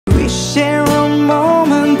share a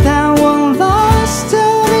moment that will last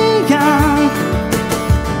till the end.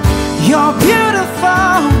 You're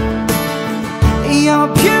beautiful,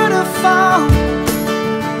 you're beautiful,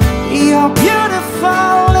 you're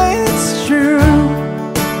beautiful, it's true.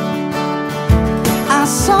 I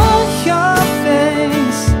saw your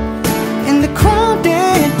face in the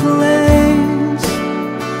crowded place,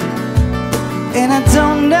 and I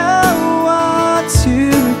don't know what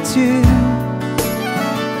to do,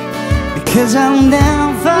 because I'll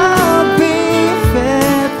never be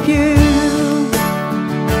with you.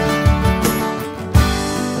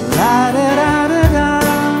 La da da da da,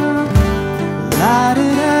 la da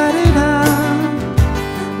da da da,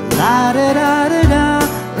 la da da da da,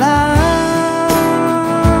 la.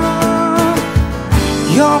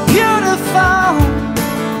 You're beautiful,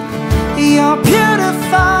 you're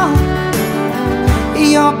beautiful,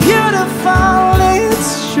 you're beautiful,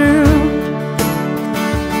 it's true.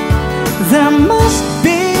 There must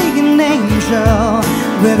be an angel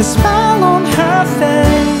with a smile on her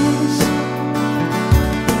face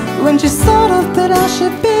when she thought of that I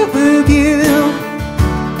should be with you.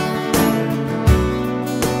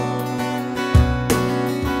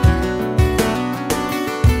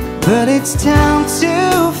 But it's time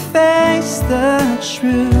to face the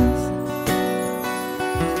truth.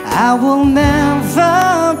 I will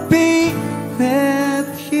never be with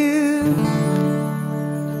you.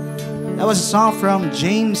 That was a song from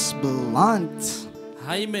James Blunt.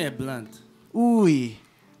 Jaime Blunt. Uy.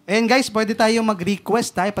 Ayan guys, pwede tayo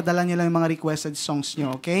mag-request tayo. Padala nyo lang yung mga requested songs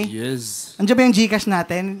nyo, okay? Yes. Andiyan ba yung Gcash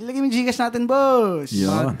natin? Ilagay mo yung Gcash natin, boss.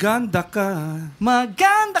 Yeah. Maganda ka.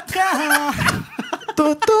 Maganda ka.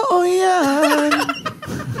 Totoo yan.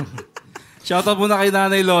 Shoutout muna kay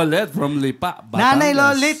Nanay Lolet from Lipa, Batangas. Nanay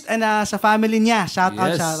Lolit sa family niya.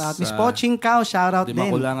 Shoutout, Yes, shoutout. Miss Poching Kao, shoutout Di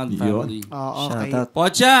din. Makulangan family. Oo, okay. Shoutout.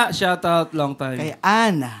 Pocha, shoutout long time. Kay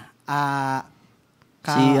Ann.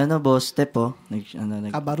 Si Boss Step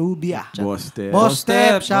Kabarubia. Boss Step. Boss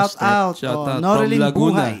Step, Boss shoutout. Step. Shoutout. Noreline Tom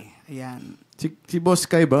Laguna. Buhay. Ayan. Si Boss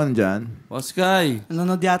Kai ba nandyan? Boss Kai.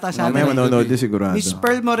 Nanonood yata sa May atin. manonood din sigurado. Miss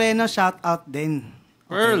Pearl Moreno, shoutout din.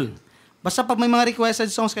 Pearl. Basta pag may mga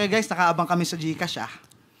requested songs kayo guys, nakaabang kami sa Gcash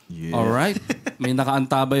Yeah. Alright. May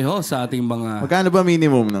nakaantabay ho sa ating mga... Magkano ba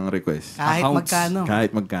minimum ng request? Kahit Accounts. magkano.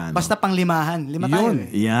 Kahit magkano. Basta pang limahan. Lima tayo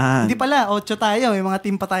Yun. eh. Yan. Hindi pala, 8 tayo. May mga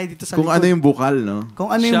team pa tayo dito sa Kung likod. ano yung bukal, no?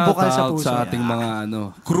 Kung ano yung bukal sa Shoutout puso. sa ating mga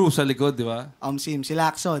crew sa likod, di ba? Sim, si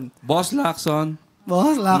Lacson. Boss Lacson.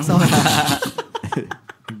 Boss, Lacson.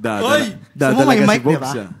 Dadala may ka si mic, Bob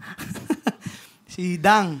diba? siya. Si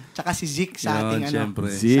Dang, tsaka si Zik sa Yun, ating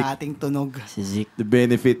syempre. Zik. sa ating tunog. Si Zik. The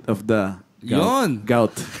benefit of the Yun.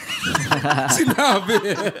 gout. Sinabi.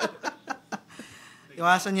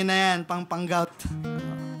 Iwasan nyo na yan, pang-gout.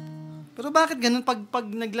 Pero bakit ganun?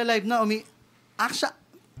 Pag nagla-live na,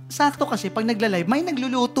 sakto kasi, pag nagla-live, may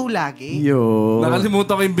nagluluto lagi. Yo.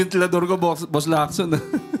 Nakalimutan ko yung ventilador ko, Boss Lacson.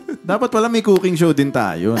 Dapat pala may cooking show din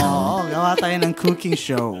tayo. No? Oo, gawa tayo ng cooking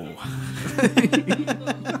show.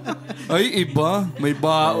 Ay, iba. May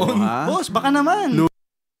baon. Boss, baka naman.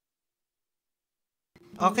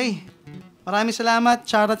 Okay. Maraming salamat.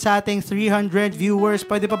 Shoutout sa ating 300 viewers.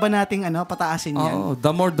 Pwede pa ba nating pataasin yan? Oo,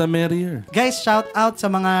 the more the merrier. Guys, shout out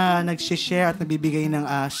sa mga nag-share at nagbibigay ng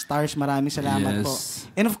stars. Maraming salamat po.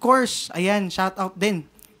 And of course, ayan, shout out din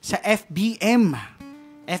sa FBM.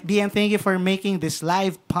 FBM, thank you for making this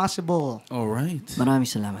live possible. Alright. Maraming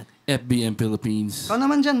salamat. FBM Philippines. Ikaw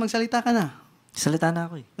naman dyan, magsalita ka na. Salita na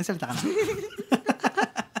ako eh. Magsalita ka na.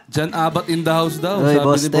 Jan Abat in the house daw. Oy, sabi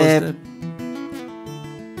Boss ni Boss Step. Step.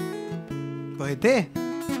 Pwede.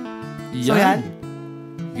 Yan. So yan.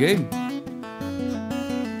 Game.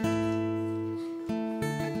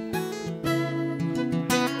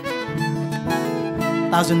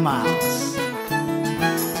 Thousand miles.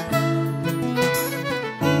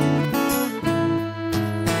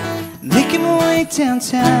 Making my way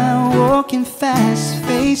downtown, walking fast,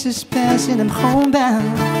 faces passing, I'm homebound.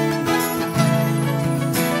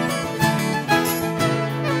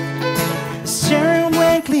 Staring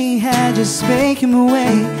blankly, I just making my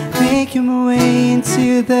way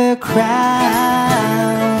into the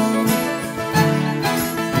crowd.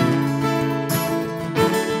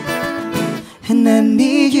 And I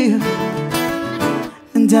need you,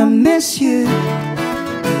 and I miss you,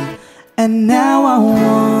 and now I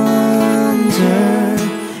wonder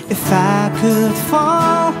if I could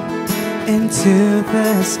fall into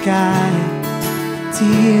the sky. Do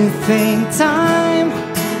you think time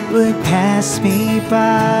would pass me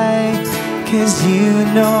by? 'Cause you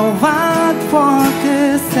know I'd walk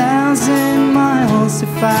 1,000 miles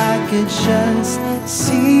if I could just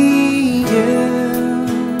see you.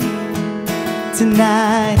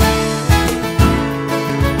 tonight.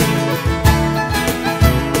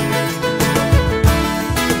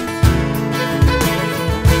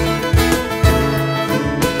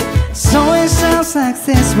 So it sounds like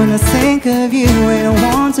this when I think of you, and I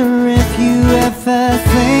wonder if you ever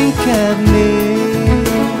think of me.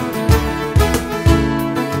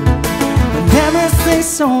 When everything's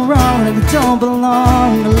so wrong and we don't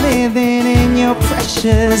belong, living in your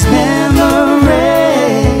precious memory.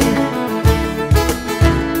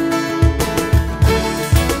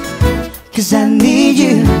 'Cause I need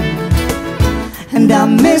you and I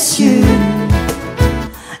miss you,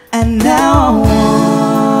 and now I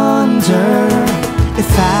wonder if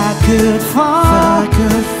I could fall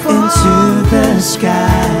into the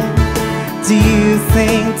sky. Do you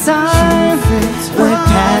think time would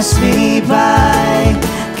pass me by?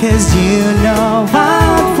 'Cause you know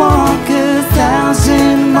I'd walk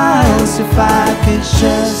 1,000 miles if I could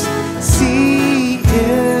just see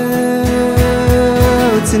you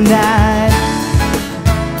tonight.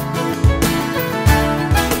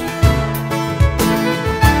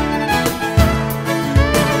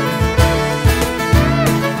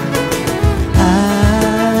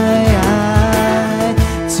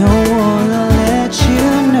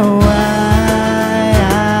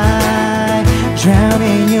 Drown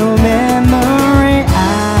in your memory.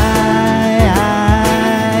 I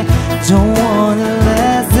don't wanna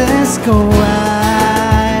let this go.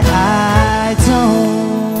 I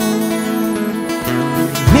don't.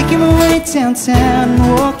 Making my way downtown,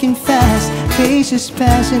 walking fast, faces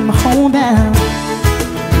passing my homebound.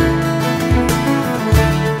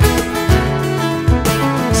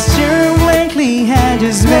 Staring blankly, I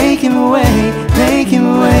just making my way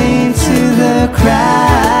into the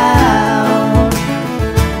crowd.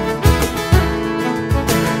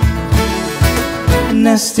 And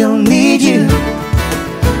I still need you,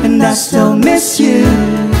 and I still miss you,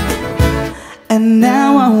 and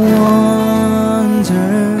now I wonder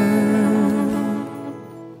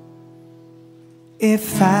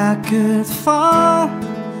if I could fall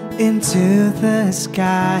into the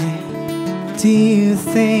sky. Do you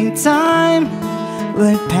think time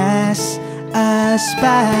would pass us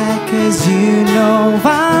by? 'Cause you know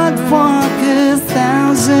I'd walk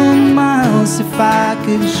 1,000 miles if I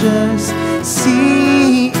could just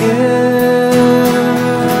see you.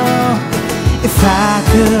 If I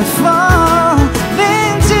could fall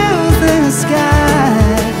into the sky,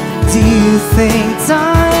 do you think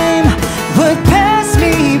time would pass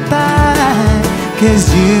me by? 'Cause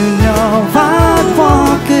you know I'd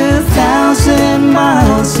walk 1,000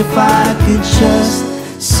 miles if I could just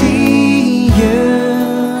see you.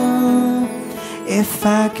 If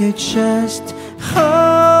I could just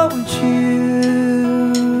hold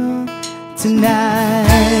you tonight.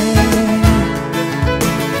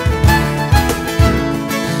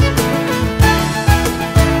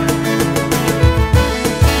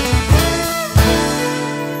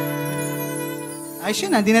 Ayos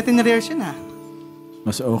yun ah, di natin na-rehearse yun ah.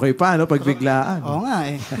 Mas okay pa, no? Pag biglaan. Oo nga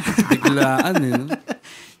eh. Biglaan eh. No?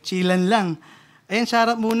 Chillan lang. Ayan,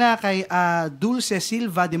 shoutout muna kay Dulce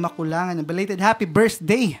Silva de Maculangan. Belated happy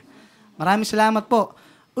birthday. Maraming salamat po.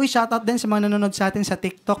 Uy, shoutout din sa mga nanonood sa atin sa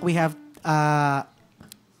TikTok. We have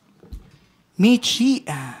Michi,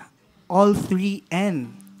 All 3N,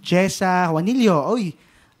 Jessa Juanillo. Uy,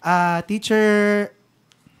 Teacher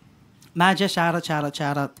Maja,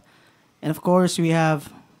 shoutout. And of course, we have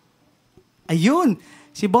ayun,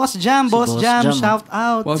 si Boss Jam. Boss Jam, shout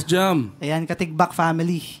out. Boss Jam. Ayan, Katigbak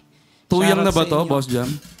family. Tuyang na ba to, Shoutout sa inyo. Boss Jam?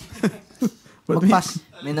 Magpas.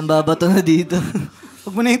 May nambabato na dito.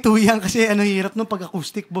 Huwag mo na yung tuyang kasi hirap nung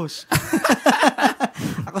pag-acoustic, boss.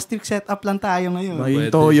 Acoustic setup lang tayo ngayon. Maging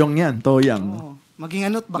Pwede. toyong yan, toyang. Oo.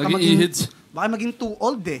 Maging baka Maging maging, ihids. baka maging too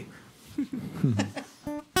old eh.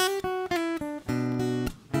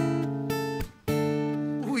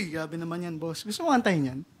 Uy, grabe naman yan, boss. Gusto mo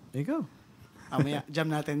antayin yan? Ikaw. Mamaya, jam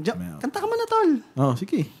natin. Jam. Mamaya. Kanta ka muna, tol. Oh,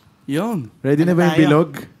 sige. Yun. Ready na Ano ba yung tayo?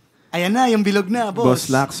 bilog? Ayan na, yung bilog na, boss. Boss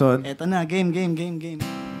Lacson. Eto na, game.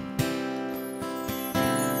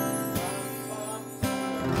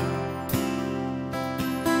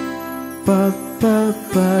 Pa, pa,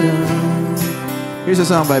 pa, da. Here's a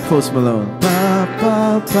song by Post Malone. Pa,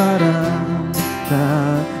 pa, pa, da, da,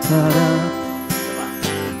 da, da.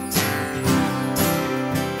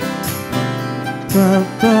 Pa,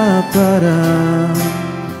 pa, pa, da.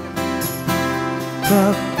 Pa,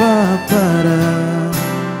 pa, pa, da.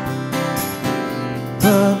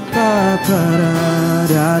 Pa, pa, pa, da,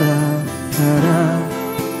 da, da, da, da.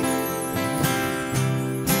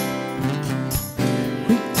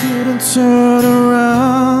 We couldn't turn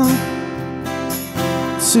around,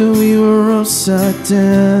 till we were upside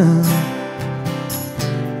down.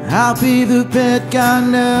 I'll be the bad guy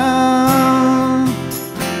now,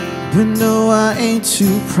 but no, I ain't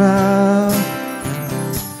too proud.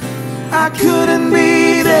 I couldn't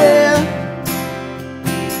be there,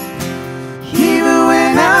 even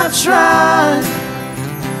when I tried.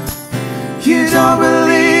 You don't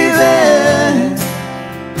believe it.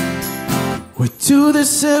 We do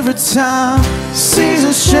this every time.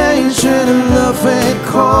 Seasons change and the love ain't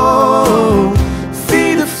cold.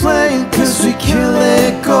 Feed the flame cause we can't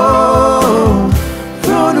let go.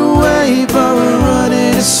 Run away but we're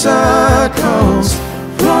running in circles.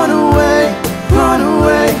 Run away, run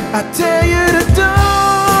away. I dare you to do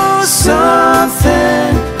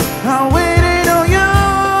something. I'm waiting on you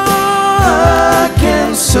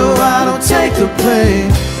again, so I don't take the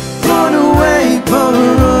blame. Run away but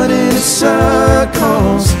we're running in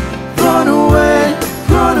circles. Run away,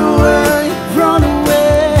 run away, run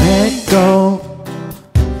away. Let go.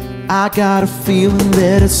 I got a feeling,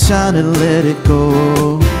 let it shine and let it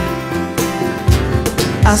go.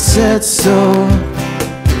 I said so.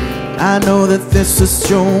 I know that this was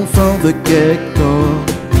shown from the get-go.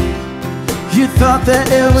 You thought that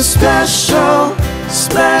it was special,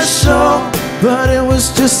 special, but it was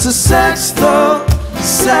just a sex though,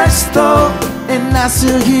 sex though. And I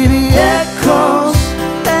still hear the echoes,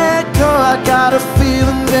 echo. I got a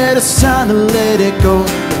feeling that it's time to let it go.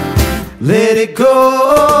 Let it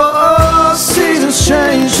go. Seasons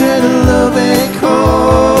change and the love ain't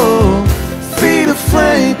cold. Feed the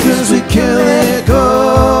flame cause we can't let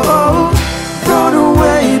go. Run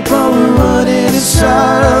away but we're running in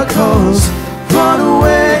circles. Run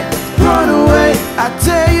away, run away. I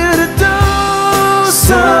dare you to do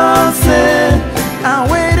something. I'm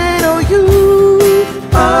waiting on you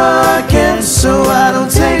again, so I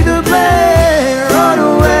don't take the blame. Run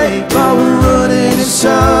away but we're running in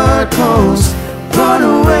circles. Run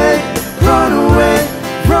away, run away,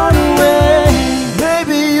 run away.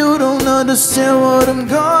 Maybe you don't understand what I'm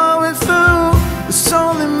going through. It's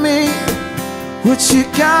only me. What you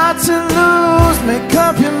got to lose? Make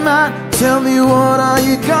up your mind. Tell me what are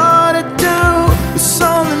you gonna do? It's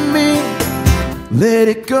only me. Let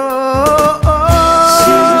it go.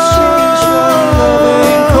 Seasons change, love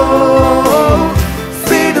ain't cold.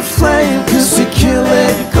 Feed the flame cause we can't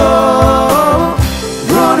let it go.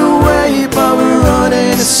 Run away but we're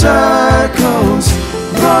running in circles.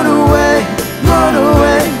 Run away, run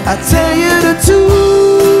away. I tell you to do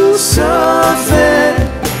something.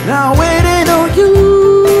 Now waiting on you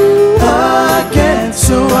again,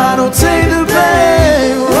 so I don't take the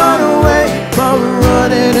blame. Run away but we're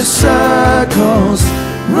running in circles.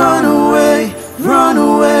 Run away, run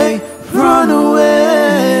away, run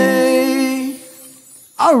away.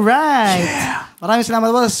 Alright! Yeah. Maraming salamat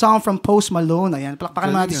po sa song from Post Malone. Ayan, palakpakan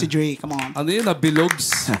naman natin si Dre. Come on. Ano yun?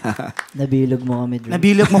 Nabilogs? Nabilog mo kami, Dre.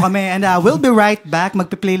 Nabilog mo kami. And we'll be right back.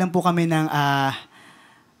 Magpe-play lang po kami ng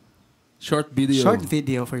short video. Short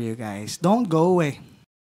video for you guys. Don't go away.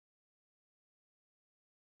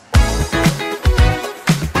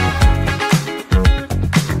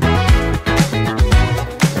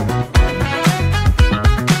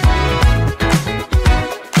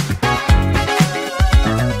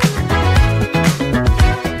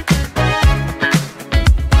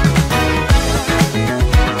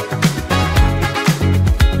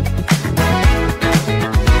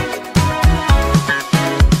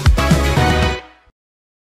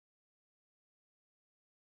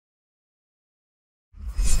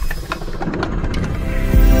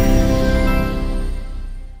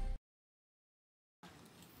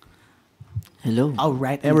 Hello.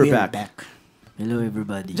 Alright, And we're back. Hello,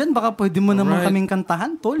 everybody. Diyan baka pwede mo naman Alright. kaming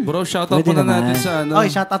kantahan, tol. Bro, shoutout Pwede muna naman. natin sa ano. Okay,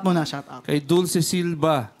 shoutout muna, shoutout. Kay Dulce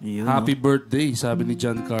Silva. Yun, Happy birthday, sabi ni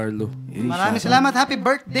Giancarlo. Maraming salamat. Happy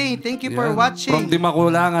birthday. Thank you for Yan. watching. From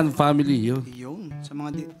Dimakulangan family, yun. Yun.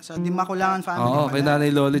 Sa Dimakulangan family. Oo, pala. kay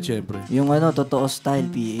Nanay Lolit, syempre. Yung Totoo Style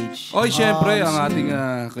PH. Oy, syempre, ang ating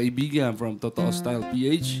kaibigan from Totoo Style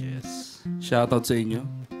PH. Yes. Shoutout sa inyo.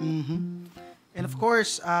 Mhm. And of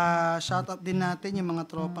course, shoutout din natin yung mga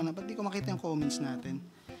tropa na, ba't di ko makita yung comments natin?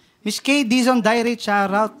 Miss K, Dizon Diary,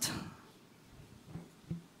 shoutout.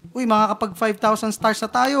 Uy, makakapag 5,000 stars na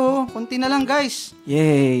tayo. Oh. Kunti na lang, guys.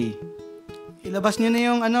 Yay! Ilabas nyo na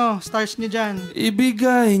yung stars nyo dyan.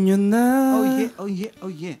 Ibigay nyo na. Oh yeah, oh yeah, oh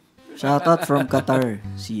yeah. Shoutout from Qatar,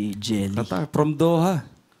 si Jelly. Qatar, from Doha.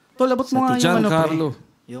 Tol, abot mo nga yung Giancarlo.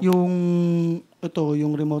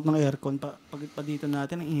 Yung remote ng aircon. Pa dito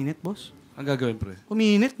natin, ang init, boss. Ang gagawin, pre?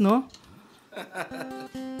 Uminit, no?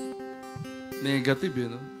 Negative,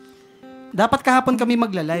 yun, no? Dapat kahapon kami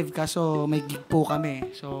magla-live kaso may gig po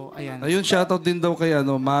kami. So, ayan. Ayun, shoutout din daw kay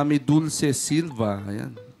Mami Dulce Silva.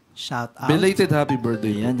 Ayan. Shout out. Belated happy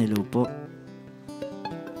birthday. Ayan, hello po.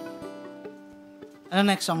 Ano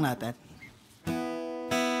next song natin?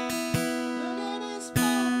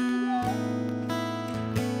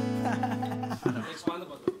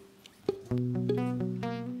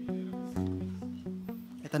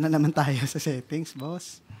 Ito na naman tayo sa settings,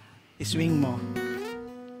 boss. I-swing mo.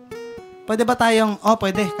 Pwede ba tayong... Oh,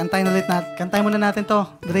 pwede. Kantayin ulit natin. Kantayin muna natin to,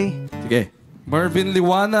 Dre. Sige. Marvin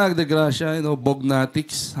Liwanag, de Gracia,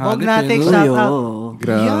 Bognatics. Bognatics, Uy, shout out. oo.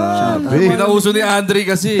 Grabe. Pinauso ni Andre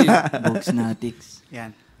kasi. Bognatics.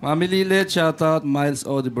 Yan. Mami Lilet, shoutout. Miles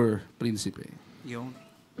Odiber, Principe. Yung.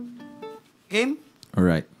 Game?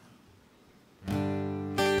 Alright.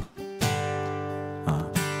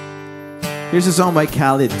 Here's a song by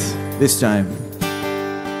Khalid this time.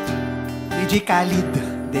 DJ Khalid.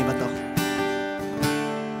 Di ba to?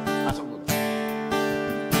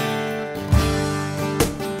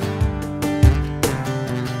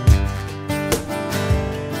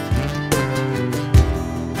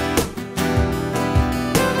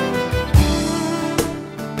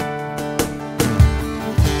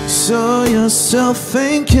 So you're still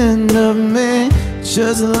thinking of me,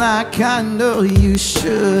 just like I know you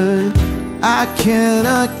should. I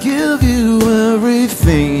cannot give you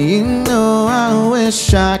everything, you know I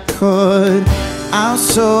wish I could. I'm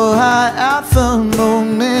so high at the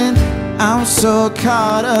moment, I'm so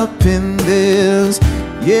caught up in this.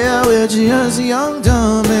 Yeah, we're just young,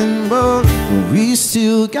 dumb, and broke, but we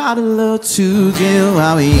still got a lot to give.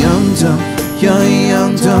 While we're young, dumb,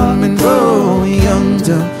 young, dumb, and broke. Young,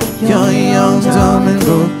 dumb, young, dumb, and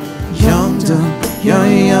broke. Young, dumb,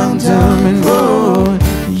 young, dumb, and broke.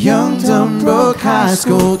 Young, dumb, broke high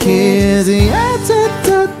school kids. Yeah, da,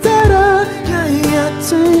 da, da, da. Yeah, yeah,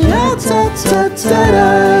 da, da, da, da,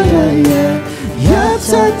 da. Yeah, yeah. Yeah,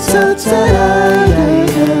 da, da, da, da. Yeah,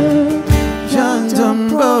 yeah. Young, dumb,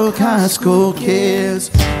 broke high school kids.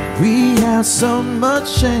 We have so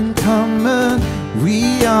much in common.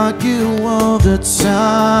 We argue all the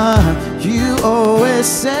time. You always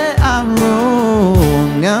say I'm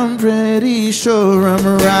wrong, I'm pretty sure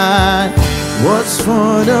I'm right. What's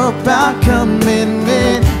fun about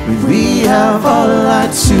commitment when we have all the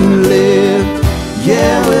life to live?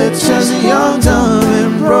 Yeah, we're just young, dumb,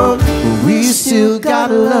 and broke, but we still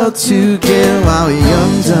got a lot to give. While we're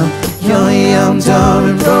young, dumb, dumb,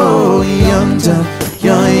 and broke. Young, dumb,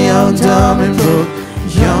 dumb, and broke.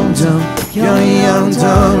 Young, dumb,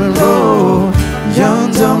 dumb, and broke.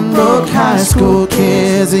 Young, dumb, broke high school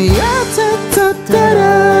kids. Yeah, da, da, da,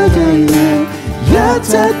 da, yeah, yeah. Yeah,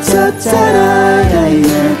 da, da, da, da, yeah,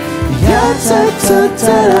 yeah. Yeah, da, da,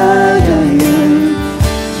 da, da, yeah, yeah.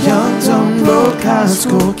 Young, dumb, broke high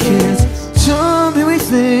school kids. Jumping, we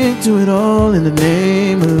think, do it all in the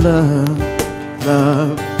name of love,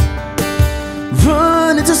 love.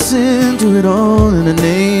 Run into sin, do it all in the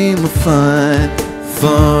name of fun,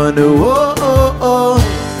 fun. Oh, oh, oh.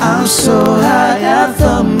 I'm so high at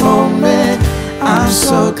the moment, I'm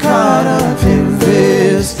so caught up in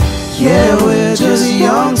this. Yeah, we're just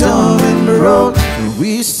young, dumb, and broke, but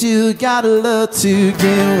we still got a lot to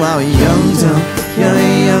give. While we're young, dumb,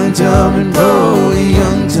 and broke.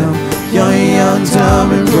 Young,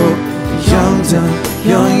 dumb, and broke. Young, dumb,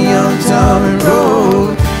 and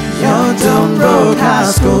broke. Young, dumb, broke high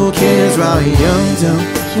school kids. While we're young,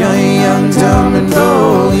 dumb, and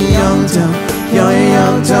broke. Young,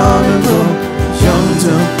 dumb, and broke.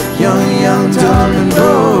 Young, dumb, and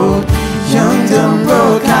broke. Young, dumb,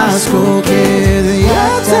 broke high school kids.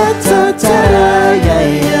 Yeah, da, da, da, da, yeah,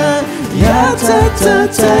 yeah. Yeah, da, da,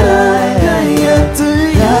 da, da, yeah, yeah.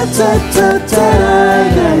 Yeah, da, da, da, da,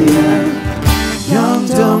 yeah, yeah. Young,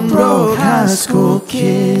 dumb, broke high school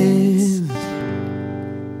kids.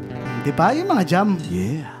 Diba yung mga jam?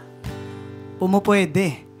 Yeah.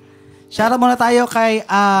 Pumupwede. Shoutout muna tayo kay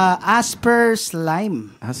Asper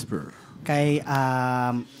Slime. Asper. Kay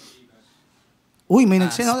uy, may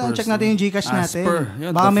nagsend. Check natin yung Gcash natin. Asper.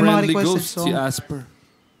 Yun, baka may mga requested ghost, song. si Asper.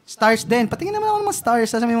 Stars din. Patingin naman ako ng mga stars.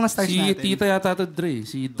 Saan may mga stars Si natin? Tita yata to, Dre.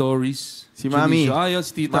 Si Doris. Si Mami. Ayun,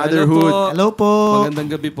 si Tita. Motherhood. Hello po.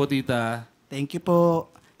 Magandang gabi po, Tita. Thank you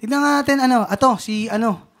po. Tignan nga natin, si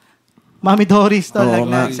Mami Doris to.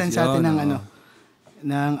 Nag-send sa atin ng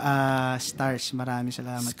ng stars. Maraming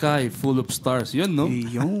salamat. Sky full of stars. Yun, no?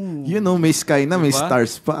 Yung. You know, may sky na, may Diba?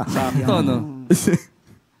 stars pa. Sakto, no?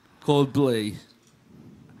 Coldplay.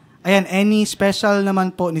 Ayan, any special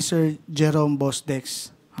naman po ni Sir Jerome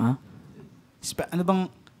Buildex? Ha? Ano bang,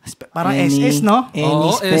 parang SS, no? Any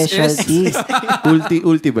Oo, specialties?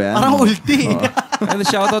 Ulti ba yan? Parang ulti. And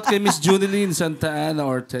shoutout kay Miss Junilyn Santa Ana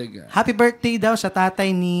Ortega. Happy birthday daw sa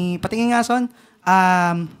tatay ni... Patingin nga, Son.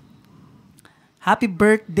 Happy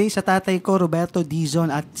birthday sa tatay ko, Roberto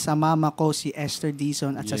Dizon, at sa mama ko, si Esther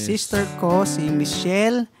Dizon, at sa sister ko, si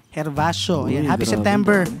Michelle Hervasio. Ayan, happy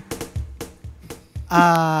September.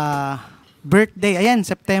 Birthday. Ayan,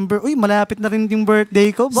 September. Uy, malapit na rin yung birthday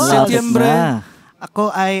ko. September. Ako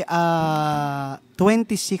ay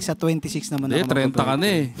 26 at 26 naman ako. 30 ka na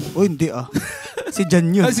eh. Uy, hindi Si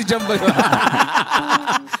Jan yun. Si Jan ba yun?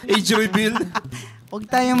 Age reveal. Huwag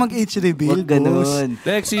tayong mag-age reveal. Huwag ganun.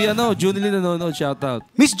 Si Junilyn nanonood, shoutout.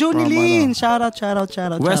 Miss Junilyn, shoutout.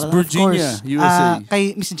 West Virginia, USA.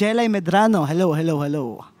 Kay Miss Jelay Medrano, hello.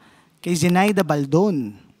 Kay Zenaida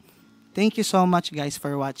Baldon. Thank you so much, guys,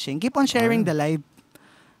 for watching. Keep on sharing the live.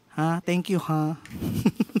 Thank you,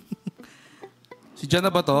 Si Jan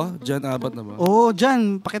na ba to? Jan Abat na ba? Oo,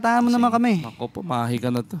 Jan, pakitaan mo naman kami. Ako po, mahi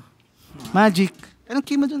ka na to. Magic. Anong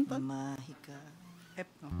key mo dyan, Todd? Mahika. F,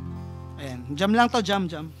 no? Ayan. Jam lang to, jam.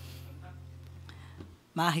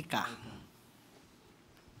 Mahika.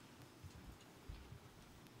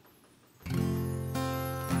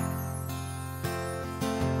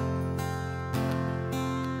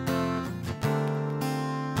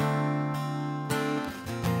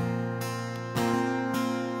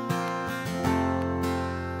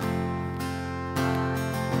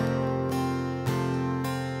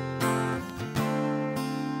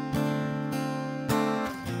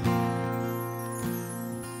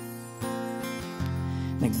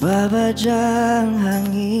 Nagbabadyang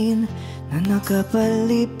hangin na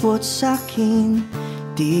nakapalipot sa'kin.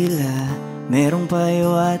 Tila merong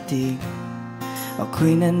pahiwatig,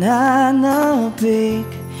 ako'y nananabik.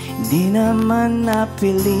 Di naman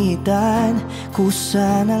napilitan,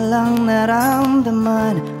 kusa na lang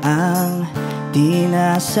naramdaman ang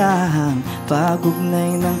tinasahang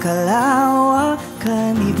pag-ugnay ng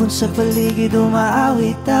kalawakan. Ibon sa paligid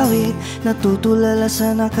umaawit-awit, natutulala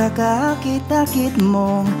sa nakakaakit-akit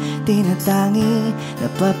mong tinatangi.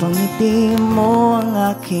 Napapangiti mo ang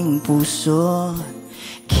aking puso.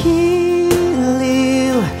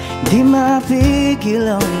 Kiliw, di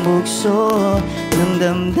mapigil ang bugso ng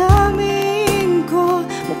damdamin ko.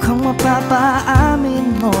 Mukhang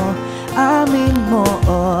mapapaamin mo, amin mo,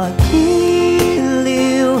 oh.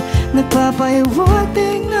 Kiliw,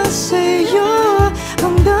 nagpapahiwatig na sa'yo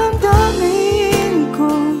ang damdamin ko.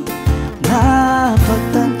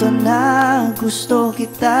 Napagtanto na gusto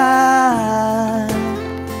kita.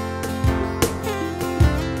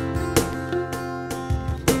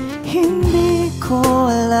 Hindi ko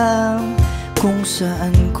alam kung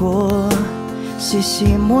saan ko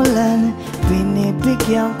sisimulan.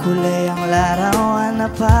 Binibigyan kulay ang larawan na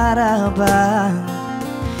para bang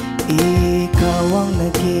ikaw ang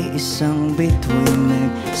nag-iisang bituin,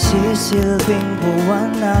 nagsisilbing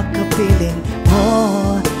buwan na kapiling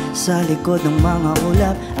mo. Sa likod ng mga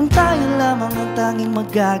ulap, ang tayo lamang ang tanging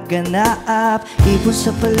magaganap. Ibon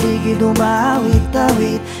sa paligid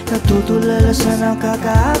umaawit-awit, natutulala sa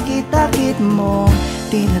nakakaakit-akit mo.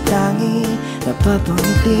 Tinatangi,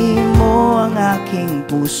 napapangiti mo ang aking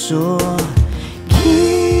puso.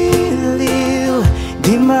 Giliw,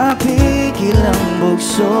 di mapigil ang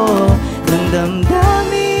bugso ng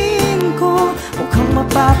damdamin ko. Mukhang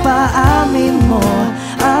mapapaamin mo,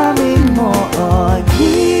 amin mo, oh.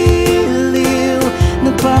 Giliw,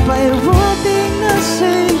 nagpapahiwatig na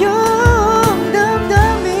sa'yo ang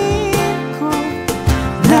damdamin ko.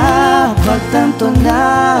 Napagtanto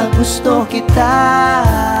na gusto kita.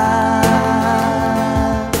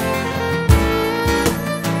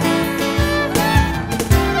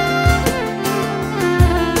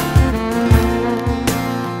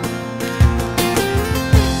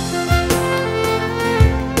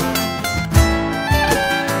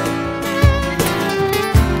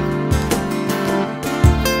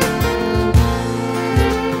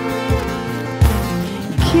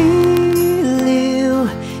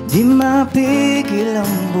 Di mapigil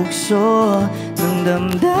ang bugso ng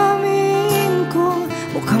damdamin ko.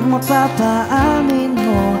 Mukhang mapapaamin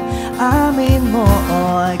mo, amin mo,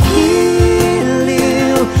 oh.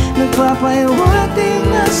 Giliw, nagpapahiwatig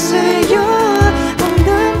na sa'yo ang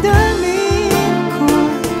damdamin ko.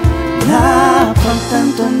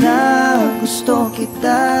 Napagtanto na gusto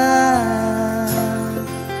kita.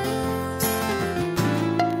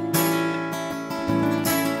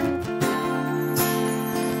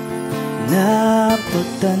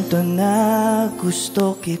 Napagtanto na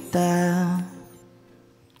gusto kita.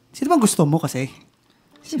 Sino bang gusto mo kasi?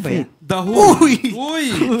 Si Faith. The Who. Uy!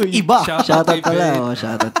 Iba. Shoutout pala, oh.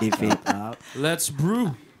 Shoutout kay Faith. Let's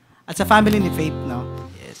brew. At sa family ni Faith, no?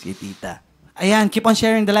 Yes, kay Tita. Ayan, keep on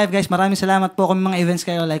sharing the live, guys. Maraming salamat po kung mga events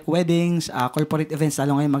kayo like weddings, corporate events,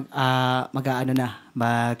 lalo ngayon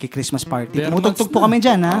mag-Christmas party. Tumutugtog po kami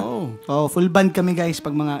dyan, ha? Oh, full band kami, guys,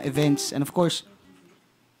 pag mga events. And of course,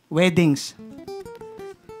 weddings.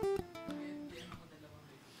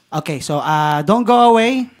 Okay, so don't go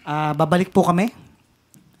away. Babalik po kami.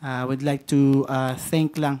 Would like to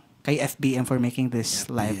thank lang kay FBM for making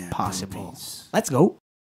this live possible. Let's go.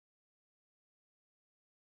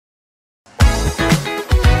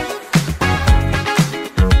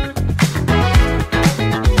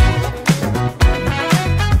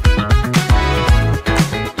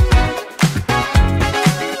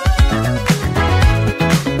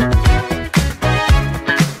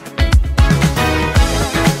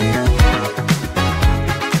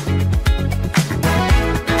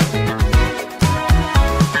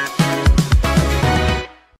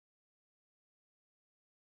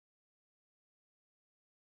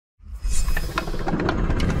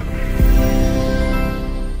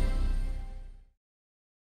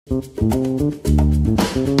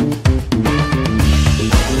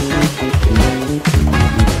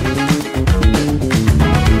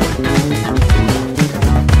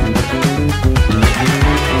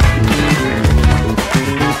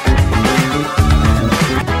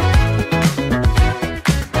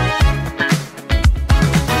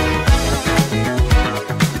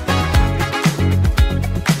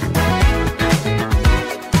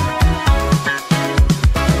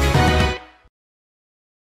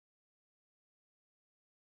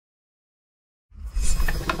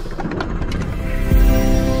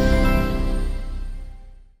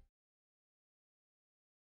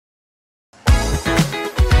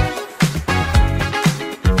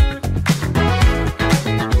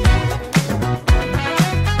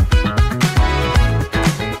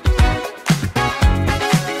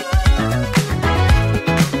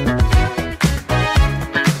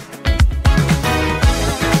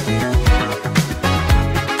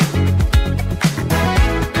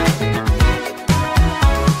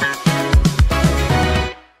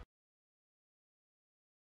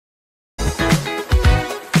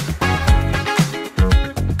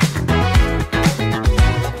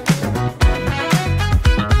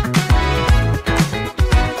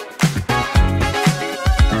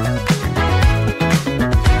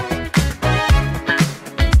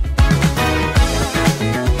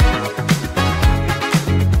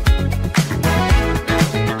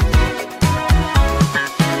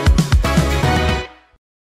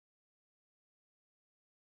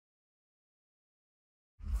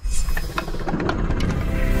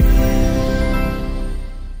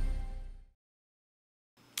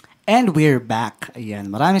 And we're back. Ayan.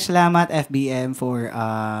 Maraming salamat, FBM, for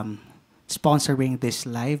sponsoring this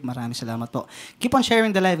live. Maraming salamat po. Keep on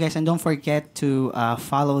sharing the live, guys, and don't forget to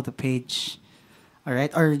follow the page.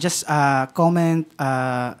 Alright? Or just comment,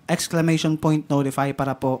 exclamation point notify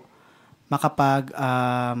para po makapag,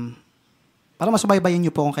 para masubaybayan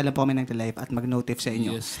nyo po kung kailan po kami nag-live at mag-notif sa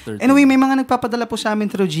inyo. Yes, anyway, may mga nagpapadala po sa amin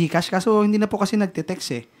through Gcash, kaso hindi na po kasi nagte-text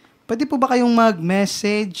eh. Pwede po ba kayong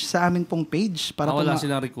mag-message sa amin pong page? Para wala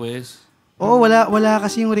silang request? Oo, wala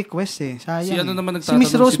kasi yung request eh. Sayang. Si ano naman si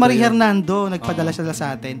Miss Rosemary Hernando, nagpadala sila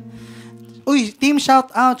sa atin. Uy, team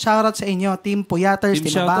shoutout sa inyo. Team Puyaters,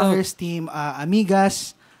 Team Bangers, Team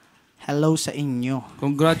Amigas. Hello sa inyo.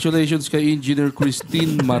 Congratulations kay Engineer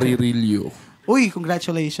Christine Maririllo. Uy,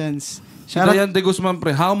 congratulations. Si Dayan de Guzman,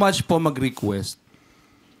 pre, how much po mag-request?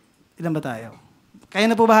 Ilan ba tayo? Kaya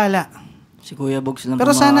na po bahala. Si Kuya Bogs lang.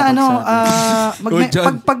 Pero sana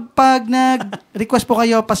pag nag-request po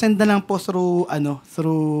kayo, pasend na lang po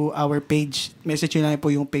through our page. Message nyo lang po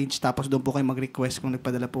yung page, tapos doon po kayo mag-request kung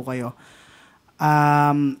nagpadala po kayo.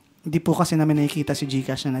 Hindi po kasi namin nakikita si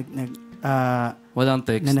Gcash na walang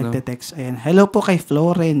text, na nagte-text. Ayan. Hello po kay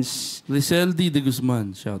Florence. Lizeldi de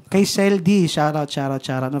Guzman, shout out. Kay Seldi, shout out.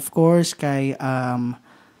 And of course, kay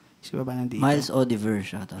si ba nandito? Miles Oliver,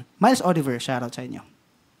 shout out. Miles Oliver, shout out sa inyo.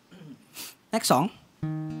 Next song.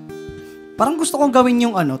 Parang gusto kong gawin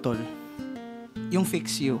yung tol. Yung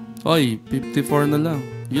Fix You. Oy, 54 na lang.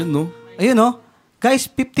 Yun, no? Ayun, no?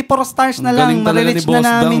 Guys, 54 stars na lang. Marireach na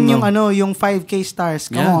namin yung yung 5K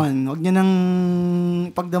stars. Come on. Huwag nyo nang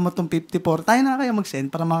pagdamot tong 54. Tayo na kayo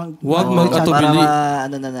mag-send para Huwag mag-atubili.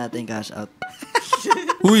 Para na natin cash out.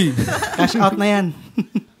 Uy! Cash out na yan.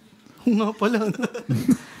 Nga pala.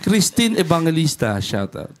 Christine Evangelista,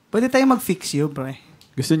 shout out. Pwede tayo mag-Fix You, bro.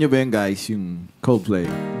 Gusto nyo ba yun, guys, yung Coldplay?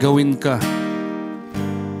 Gawin ka.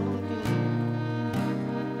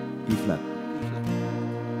 E-flat.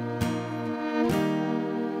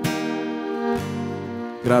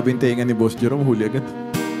 Grabe yung tainga ni Boss Jerome, huli agad.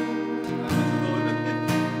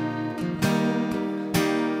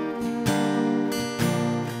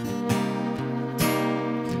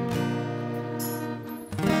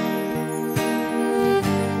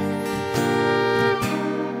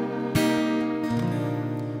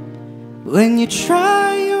 When you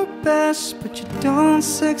try your best but you don't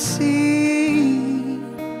succeed.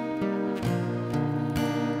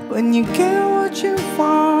 When you get what you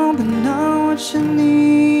want but not what you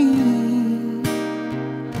need.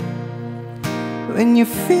 When you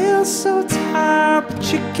feel so tired but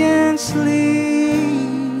you can't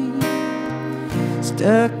sleep.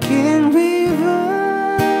 Stuck in reverse.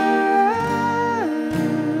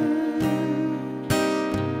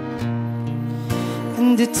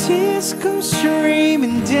 And the tears come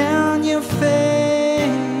streaming down your face.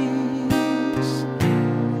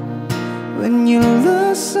 When you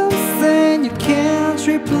lose something you can't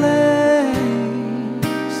replace.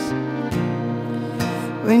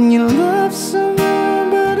 When you love someone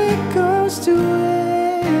but it goes to waste.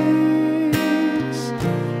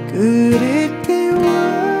 Could it be worse?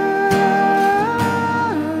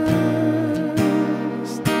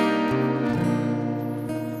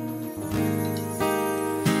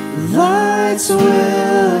 Lights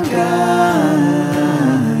will guide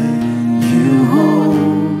you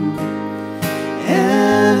home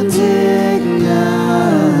and ignite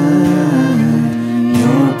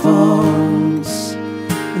your bones,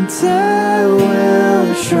 and I will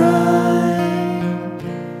try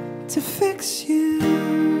to fix you.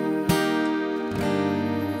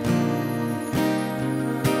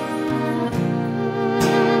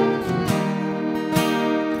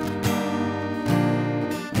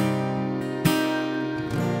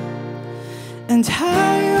 And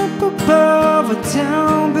high up above or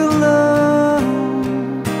down below,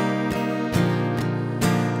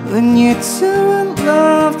 when you're too in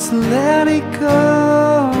love to let it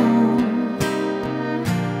go.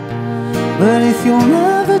 But if you'll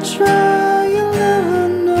never try, you'll never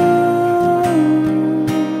know.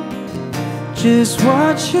 Just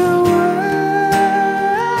watch your words.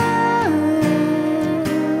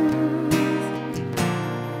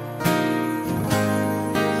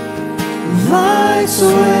 Lights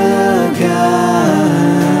will guide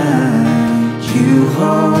you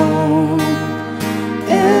home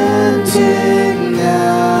and ignite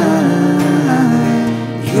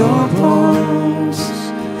your bones,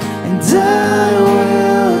 and I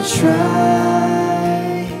will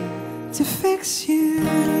try to fix you.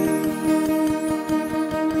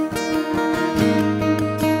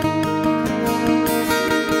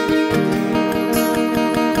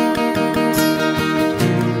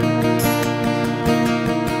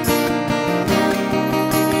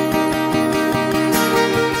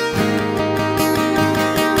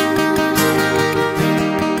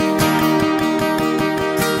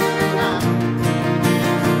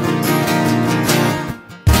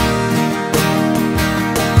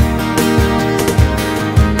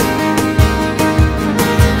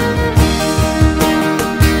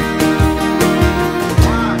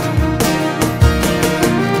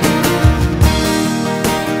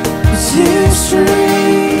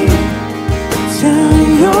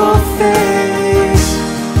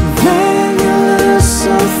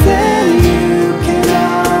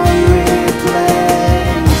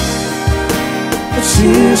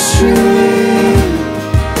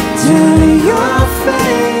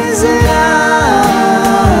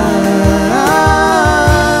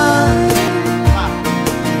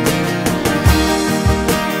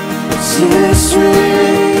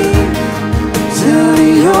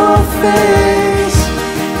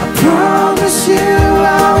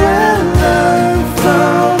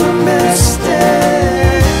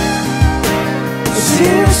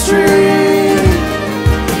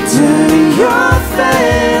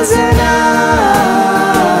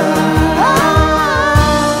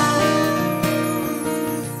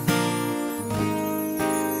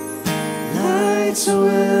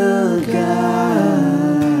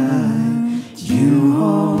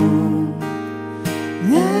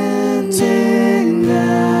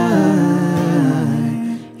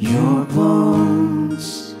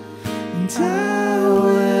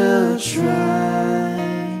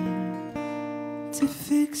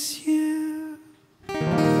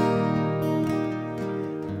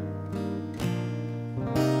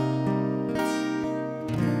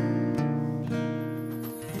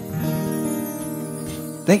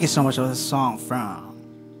 Thank you so much for the song from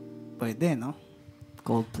pwede, no?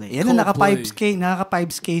 Coldplay. Yan na,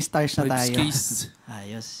 naka-5K stars na tayo.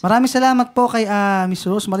 Ayos. Maraming salamat po kay Miss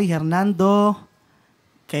Rosemary Hernando,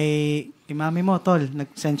 kay mami mo, Tol.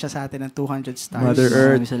 Nag-send siya sa atin ng 200 stars. Mother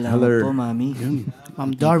Earth. Maraming salamat po, mami.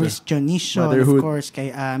 Ma'am Doris Dionisio, of course,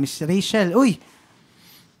 kay Miss Rachel. Uy!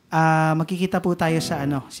 Magkikita po tayo sa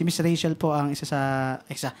si Miss Rachel po ang isa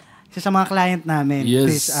isa sa mga client namin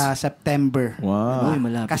this September. Wow. Uy,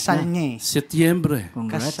 malapit Kasal na. niya eh. Setyembre.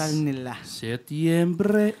 Congrats. Kasal nila.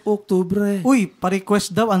 Setyembre, Oktubre. Uy,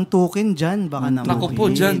 pa-request daw ang token dyan. Baka naman. Naku po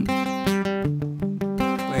dyan.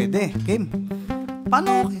 Pwede, Kim.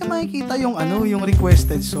 Paano kaya makikita yung yung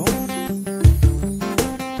requested song?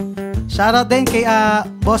 Shoutout din kay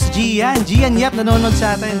Boss Gian. Gian Yap, nanonood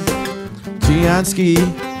sa atin. Gianski.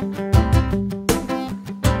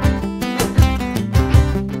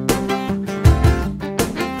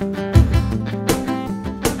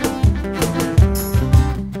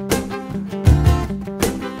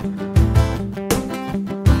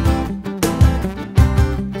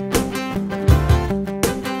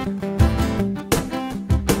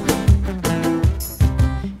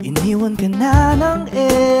 Iniwan ka na ng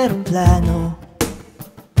eroplano.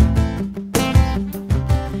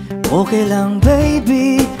 Okay lang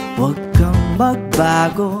baby, huwag kang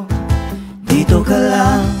magbago. Dito ka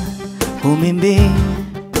lang humimbing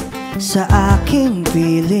sa aking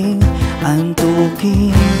piling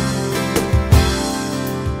antukin.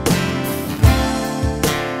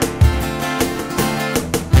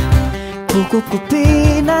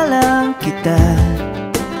 Kukupin na lang kita.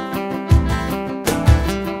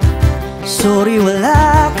 Sorry,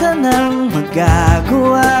 wala ka nang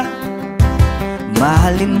magagawa.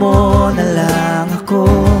 Mahalin mo na lang ako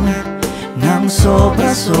ng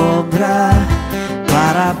sobra-sobra,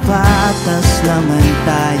 para patas naman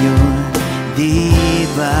tayo,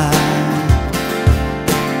 diba?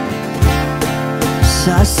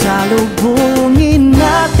 Sasalubungin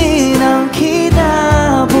natin ang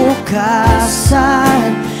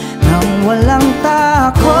kinabukasan nang walang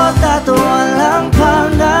takot at walang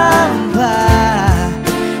pangamba.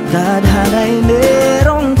 Tadhana'y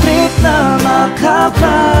merong trip na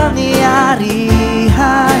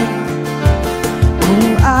makapangyarihan.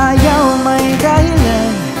 Kung ayaw may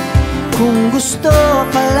dahilan, kung gusto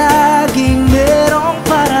palaging merong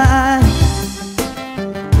paraan.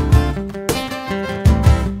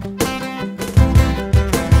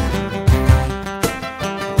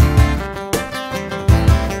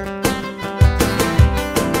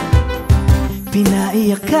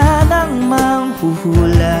 Pinaiyak ka ng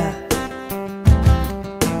manghuhula.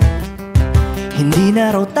 Hindi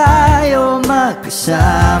na raw tayo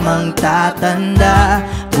magkasamang tatanda.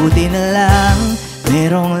 Buti na lang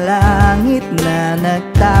merong langit na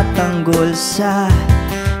nagtatanggol sa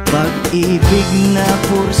pag-ibig na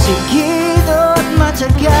pursigido at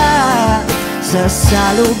matyaga.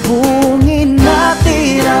 Sasalubungin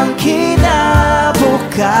natin ang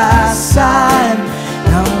kinabukasan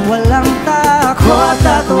nang walang takot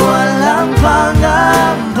at walang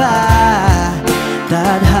pangamba.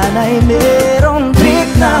 Tadhana'y merong trip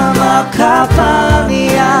na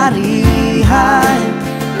makapangyarihan.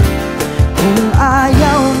 Kung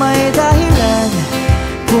ayaw may dahilan,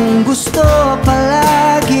 kung gusto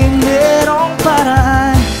palaging merong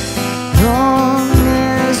paraan. Long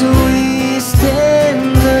as we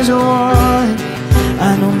stand as one,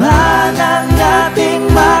 ano man ang ating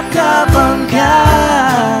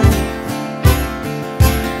makabanggaan,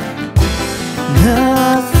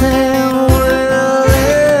 nothing will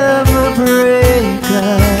ever break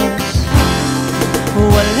us.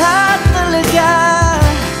 Wala talaga,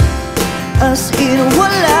 as in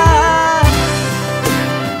wala.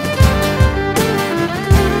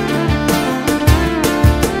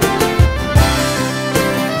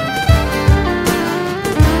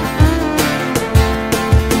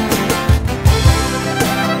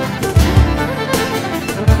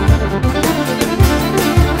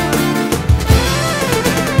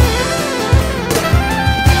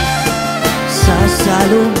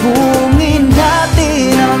 Sasalubungin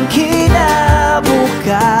natin ang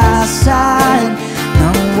kinabukasan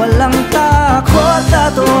nang walang takot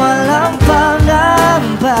at walang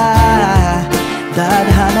pangamba.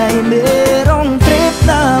 Tadhana'y merong trip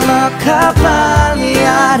na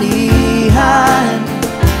makapangyarihan.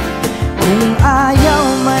 Kung ayaw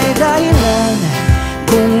may dahilan,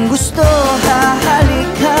 kung gusto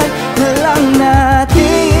hahalikan na lang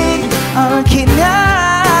natin ang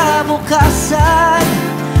kinabukasan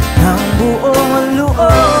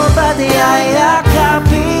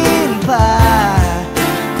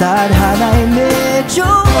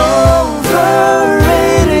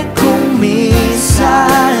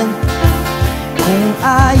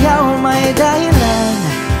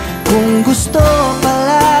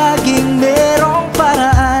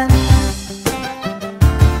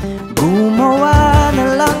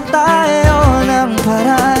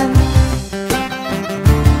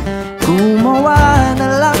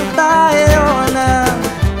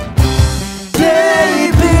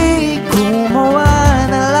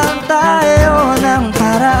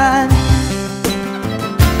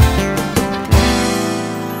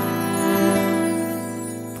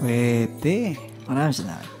Maraming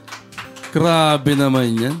salamat. Grabe naman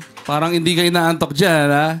yan. Parang hindi kayo naantok dyan,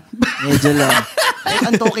 ha? Medyo lang.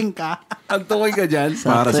 Antoking ka. Antokin ka dyan?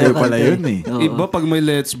 Para sa'yo pala yun eh. Oo. Iba pag may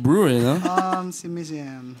Let's Brew, eh, no? Si Miss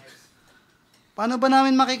M. Paano ba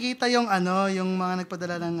namin makikita yung yung mga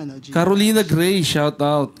nagpadala ng G? Carolina Gray, shout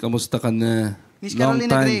out. Kamusta ka na? Miss Long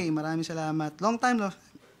Carolina time. Gray, maraming salamat. Long time, no?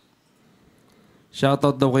 Shout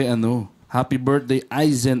out daw kay Happy birthday,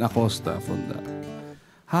 Aizen Acosta. Fonda.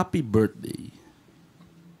 Happy birthday.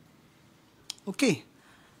 Okay.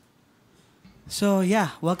 So,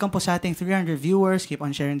 yeah. Welcome po sa ating 300 viewers. Keep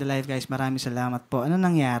on sharing the live, guys. Maraming salamat po. Ano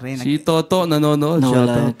nangyari? Si Toto nanonood. Shout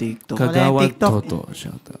Nawala out. yung TikTok. Kagawad TikTok. Toto.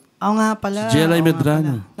 Shout out. Oo nga pala. Si Jelay Oo nga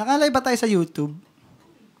Medrano. pala. Nakalive ba tayo sa YouTube?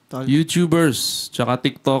 Tol. YouTubers, tsaka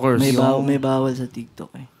TikTokers. May bawal sa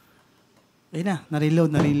TikTok eh. Ayun na.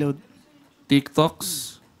 Na-reload.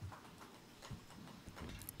 TikToks.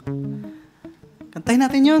 Kantahin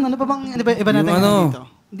natin yun. Ano pa bang iba natin Yung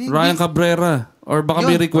dito? Ryan Cabrera. Or baka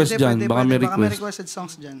may request dyan. Baka may Baka may request. requested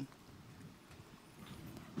songs dyan.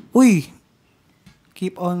 Uy!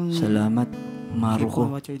 Keep on... Salamat, Keep on Maruko.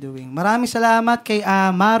 what you're doing. Maraming salamat kay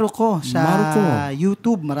Maruko sa Maruko.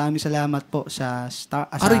 YouTube. Maraming salamat po sa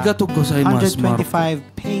Arigato gozaimasu, 125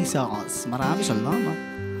 pesos. Maraming salamat.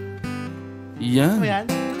 Yan. Ano yan?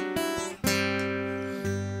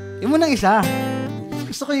 Yung munang isa.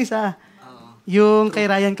 Gusto ko yung isa. Yung kay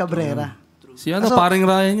Ryan Cabrera. Si paring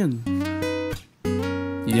Ryan yun.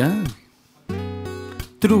 Yan.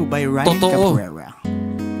 True by Ryan Totoo. Cabrera.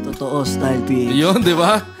 Totoo, Style PH. Yun, di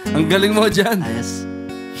ba? Ang galing mo dyan. Ayos.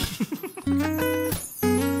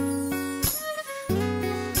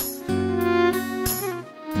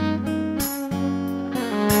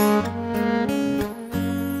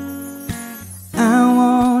 I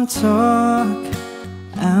won't talk,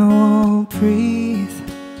 I won't breathe,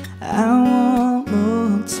 I won't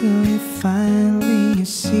move till you finally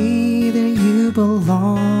see that you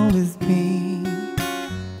belong with me.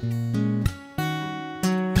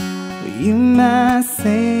 You might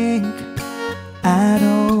think I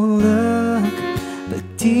don't look, but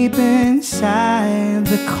deep inside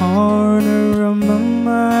the corner of my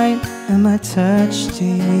mind, am I touched to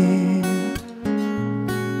you?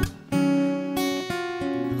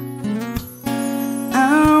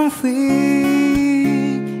 I'm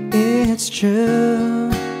weak, it's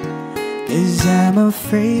true, 'cause I'm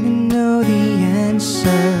afraid to know the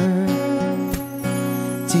answer.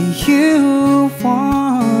 Do you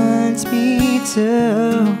want me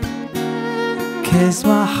to? 'Cause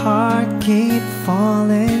my heart keep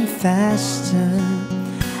falling faster.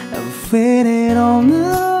 I've waited all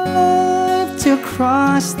my life to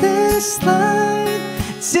cross this line,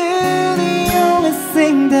 to the only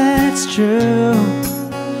thing that's true.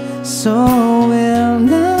 So we'll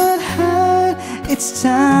not hide, it's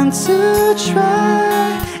time to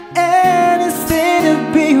try anything to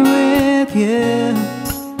be with you.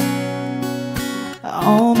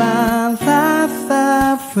 All my life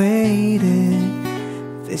I've waited,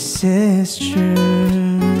 this is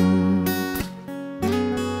true.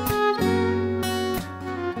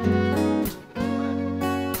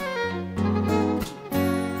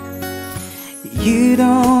 You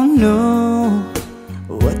don't know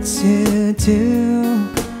what to do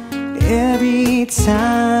every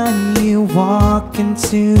time you walk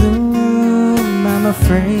into the room. I'm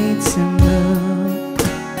afraid to move.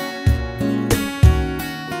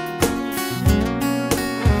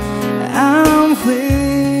 I'm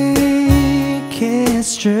weak,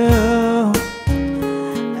 it's true.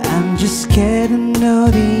 I'm just scared to know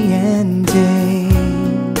the ending.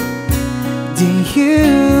 Do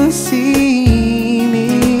you see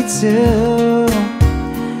me too?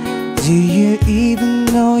 Do you even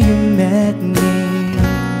know you met me?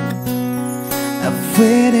 I've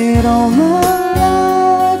waited all my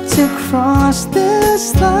life to cross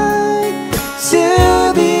this line, to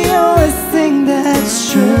the only thing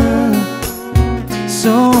that's true.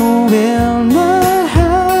 So we'll not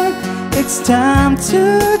hide, it's time to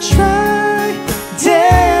try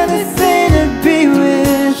anything to be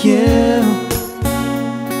with you.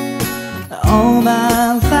 All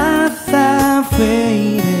my life I've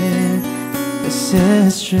waited, this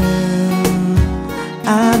is true.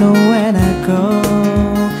 I know when I go,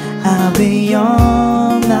 I'll be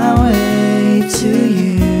on my way to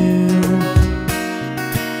you.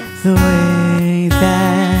 The way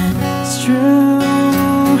that's true.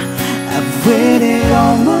 I've waited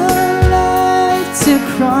all my life to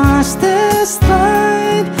cross this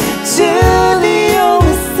line, to the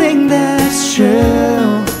only thing that's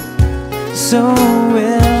true. So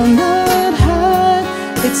we'll not hide,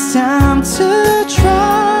 it's time to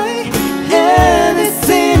try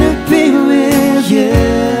anything to be with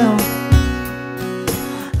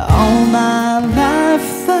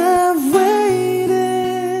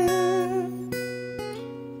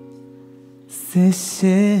this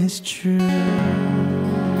is true.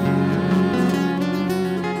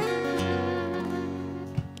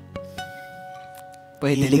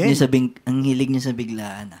 Pwede Hilig din. niya ang hilig niya sa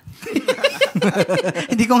biglaan.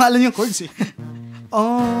 Hindi ko nga alam yung chords eh.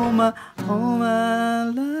 Oh my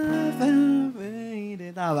life and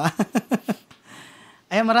waited. Tama.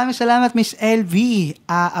 Ayan, maraming salamat Miss LV.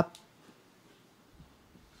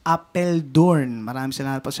 Apeldorn. Maraming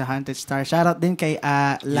salamat po sa 100 Star. Shoutout din kay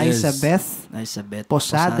Liza Beth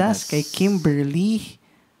Posadas, kay Kimberly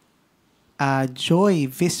Joy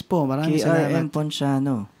Vispo. Maraming salamat. KRM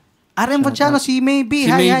Ponciano. RM Ponciano, si Maybe. Si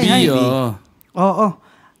Hi. Maybe, oo. Oo.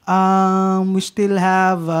 We still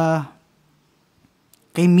have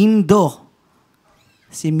kay Mindo.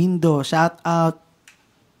 Si Mindo. Shout out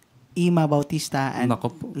Ima Bautista and Nako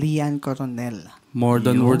po. Lian Coronel. More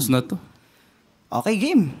than words na to. Okay,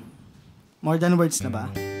 game. More than words na ba?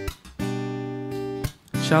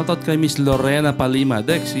 Shoutout kay Miss Lorena Palima.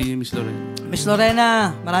 Dex, si Miss Lorena. Miss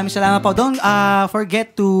Lorena, maraming salamat po. Don't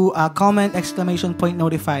forget to comment, !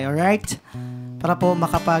 Notify, alright? Para po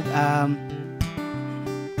makapag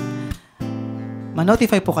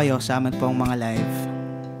ma-notify po kayo sa amin pong mga live.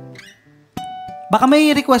 Baka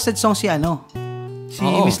may requested song si si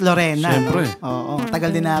Oo, Miss Lorena. syempre. No? Oo,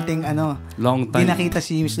 tagal din nating Long time. di nakita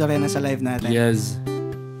si Miss Lorena sa live natin. Yes.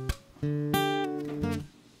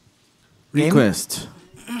 Request.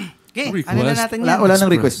 Okay, Request. ano na natin yan? Wala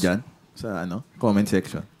nang request Express. dyan? Sa comment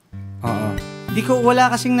section. Oo. Wala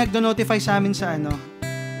kasing nagdo-notify sa amin sa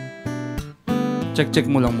Check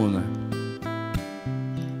mo lang muna.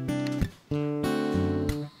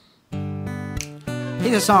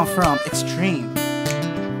 It's a song from Extreme.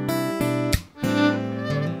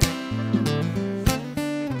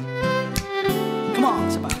 Come on,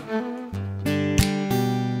 isa pa.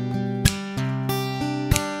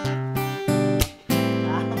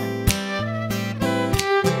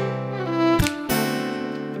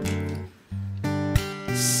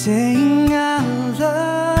 Saying I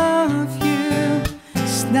love you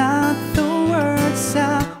is not the words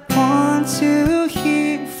I want to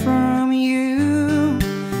hear from you.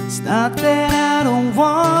 It's not that I don't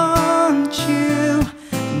want you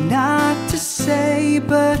not to say,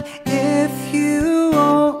 but if you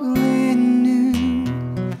only knew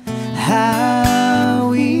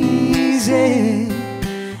how easy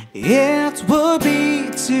it would be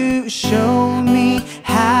to show me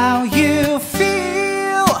how you feel.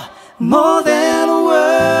 More than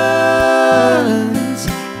words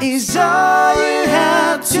is all you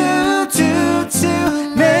have to do to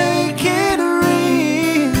make it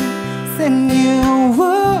real. Then you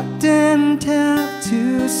wouldn't have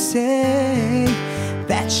to say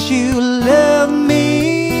that you love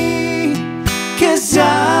me, 'cause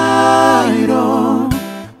I don't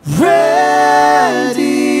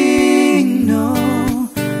already know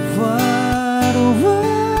what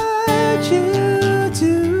would you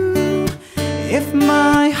do if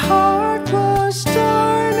my heart was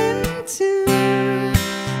torn into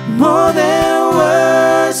more than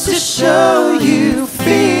words to show you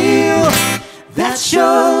feel that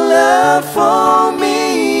your love for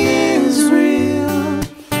me is real.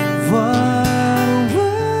 What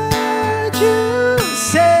would you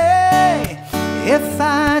say if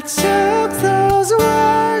I took those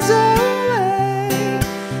words away?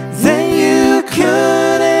 Then you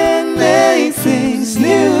couldn't make things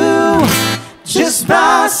new just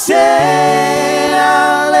by saying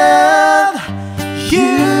I love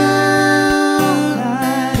you.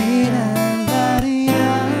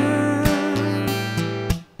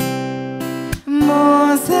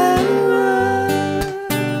 More than words.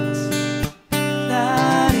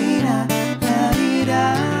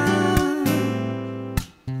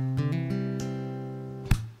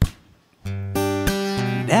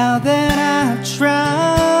 Now that I've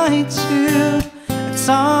tried to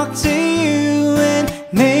talk to you and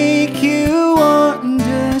make you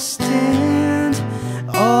understand,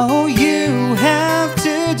 all you have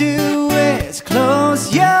to do is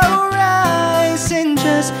close your eyes and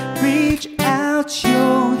just reach out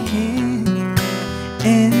your hand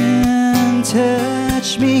and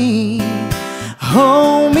touch me.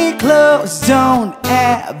 Hold me close, don't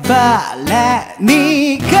ever let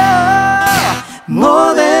me go.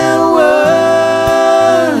 More than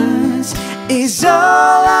words is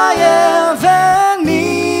all I ever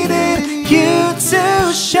needed you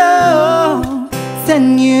to show.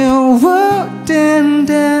 Then you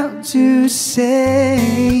wouldn't have to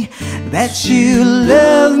say that you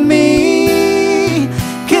love me,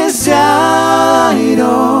 'cause I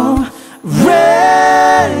don't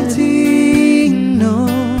already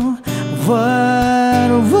know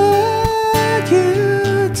what would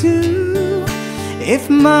you do If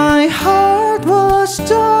my heart was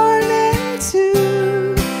torn in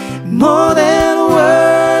two, more than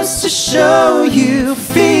words to show you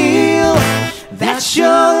feel that your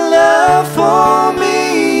love for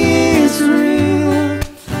me is real.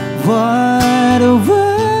 What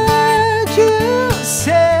would you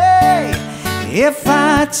say if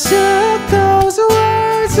I took those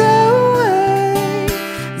words away?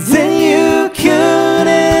 Then you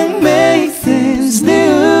couldn't make things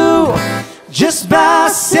new just by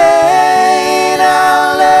saying I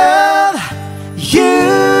love you.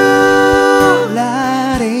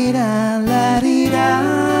 La-di-da, la-di-da.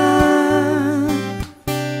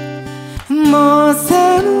 More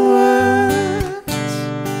than words.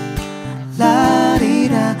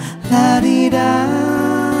 La-di-da, la-di-da.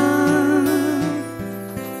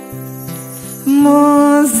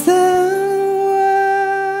 More than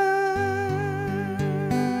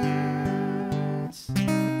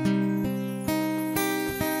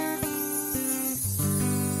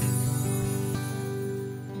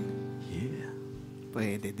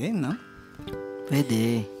pwede din, no?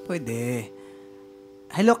 Pwede. Pwede.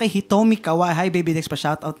 Hello kay Hitomi Kawai. Hi, Baby Dex.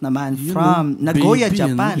 Pa-shoutout naman from Nagoya, baby,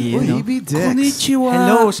 Japan. Uy, Baby Dex. Konnichiwa.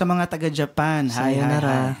 hello sa mga taga-Japan. Hi,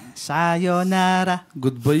 Sayonara. hi, hi. Sayonara.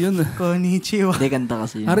 Good ba yun? Konnichiwa. Hindi, kanta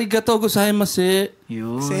kasi yun. Arigato gozaimasu.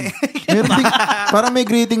 Yun. Meron din, parang may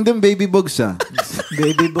greeting din, Baby Bogs ah.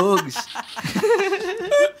 Baby Bogs.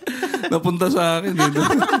 Napunta sa akin.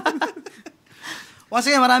 Once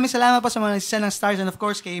again, maraming salamat po sa mga nagsisend ng stars and of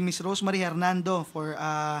course kay Miss Rosemary Hernando for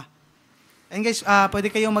and guys, pwede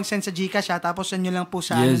kayong mag-send sa Gcash tapos send nyo lang po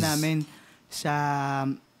sa ano namin sa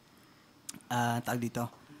tawag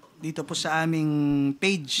dito po sa aming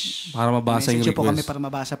page Para mabasa yung message po request. kami para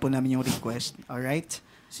mabasa po namin yung request. Alright?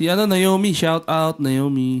 Si Naomi, shout out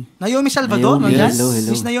Naomi. Naomi Salvador, Naomi, no? hello,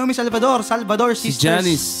 hello. Miss Naomi Salvador Si Sisters.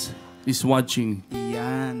 Janice is watching.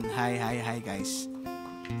 Yan. Hi guys.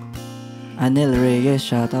 Anel Reyes,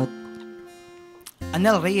 shoutout.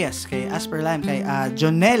 Anel Reyes, kay Asper Lime, kay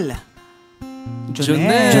Jonel.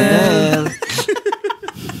 Jonel.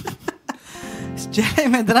 Jay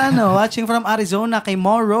Medrano, watching from Arizona, kay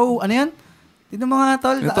Morrow. Ano yan? Dito mga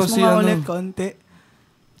tol, Ito taas mo si nga ano. ulit konti.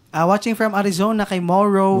 Watching from Arizona, kay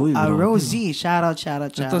Morrow, Uy, bro. Rosie.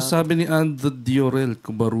 Shoutout. Ito sabi ni Andrew Diorel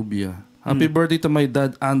Cubarubia. Happy birthday to my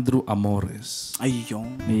dad, Andrew Amores.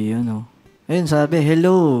 Ayun. Ayun, oh. Ayun, sabi,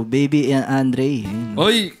 hello, baby Andre. Ayun.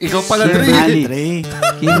 Oy, ikaw pala, Sir Dre. Ali. Andre.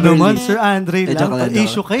 Kimberly. Naman, Sir Andre lang. joke lang,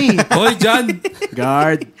 Issue joke. kay. Hoy, Jan.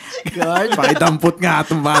 Guard. Pakidampot nga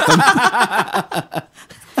itong batang.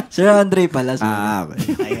 Sir Andre pala.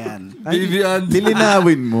 Okay. Ayan. Baby Andy.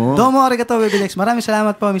 Lilinawin mo. Domo arigato, Baby Lex. Maraming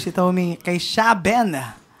salamat po, Miss Itomi. Kay Shaben.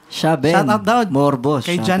 Shaben. Shoutout daw. Morbos.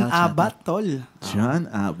 Kay Jan Abat, tol.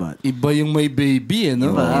 John Abat. Iba yung may baby,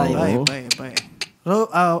 no? Iba.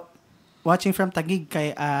 Watching from Taguig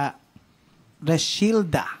kay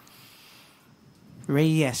Reshilda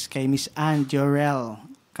Reyes, kay Miss Ann Jorel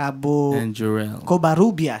And Jorel.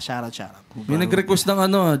 Cobarubia. Shoutout. May nag-request ng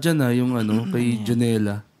dyan yung kay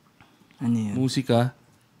Janela. Ano yun? Musika.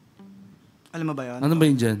 Alam mo ba yun? Ano ba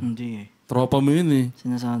yun dyan? Hindi eh. Tropa mo yun eh.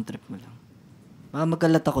 Sinasound trip mo lang. Baka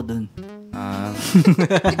magkalat ako dun.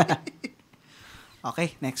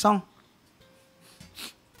 Okay, next song.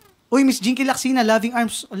 Uy, Miss Jinky Laksina, Loving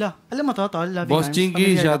Arms. Alam mo to, tol? Loving Boss Arms.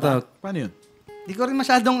 Jinky, Familiar shout ka ba? out. Paano yun? Di ko rin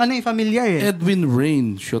masyadong familiar eh. Edwin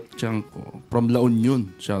Rain, shot Chanko. From La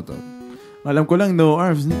Union, shout out. Alam ko lang, no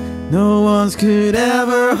arms. No one's could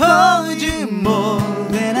ever hold you more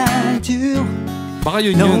than I do. Baka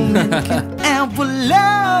yun No yun. one can ever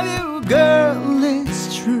love you, girl,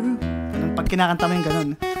 it's true. Pag kinakanta mo yung ganun.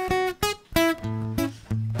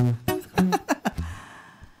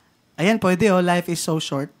 Ayan, pwede Life is so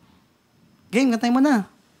short. Game, kantay mo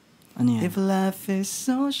na. Ano yan? If life is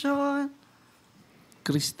so short.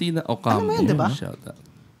 Christina Ocampo. Alam mo yun, diba? Shout out.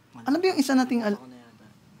 Ano ba yung isa nating... ano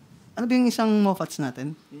ba yung isang Moffats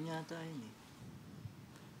natin? Yun yata yun eh.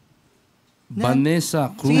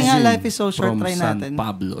 Vanessa Cruz. Sige nga, Life is so short, from try San natin.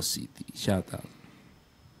 Pablo City. Shout out.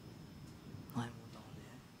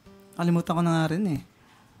 Kalimutan ko na nga rin eh.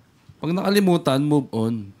 Pag nakalimutan, move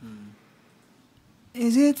on.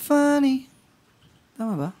 Is it funny?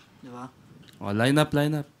 Tama ba? Diba? Line up.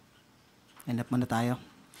 End up muna tayo.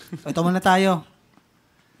 Ito muna tayo.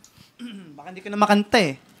 Baka hindi ko na makanta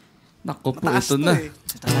eh. Naku po, Mataas ito to na. eh.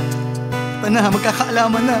 Ito na,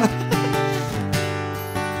 magkakaalaman na.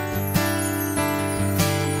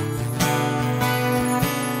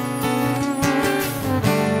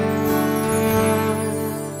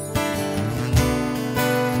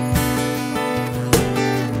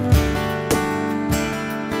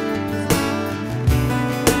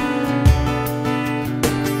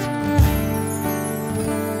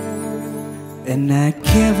 And I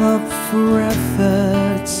give up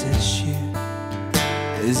forever to touch you,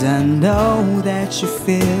 'cause I know that you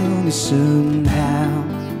feel me somehow.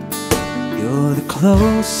 You're the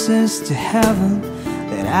closest to heaven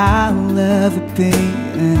that I'll ever be,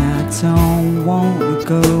 and I don't want to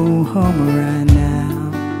go home right now.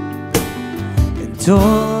 And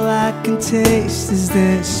all I can taste is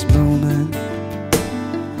this moment,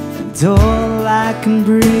 and all I can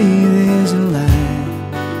breathe is life.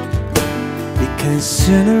 Because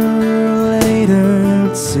sooner or later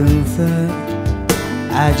it's over.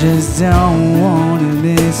 I just don't want to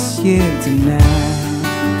miss you tonight.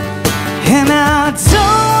 And I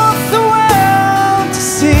don't want the world to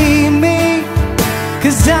see me,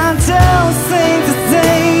 'cause I don't think that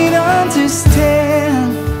they'd understand.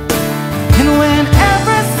 And when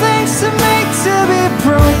everything's made to be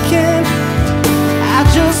broken, I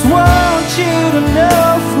just want you to know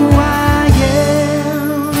who I am.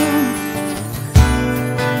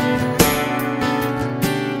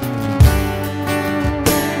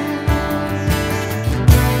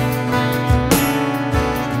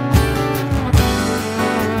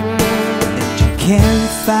 And you can't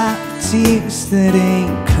fight the tears that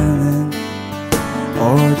ain't coming,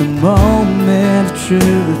 or the moment of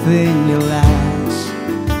truth in your lies.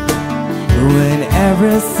 When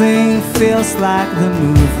everything feels like the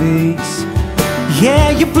movies, yeah,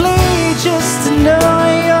 you bleed just to know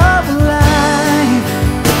you're alive.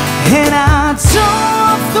 And I don't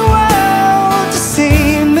want the world to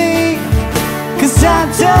see me, 'cause I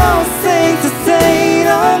don't think that they'd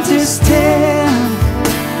understand.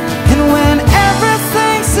 And when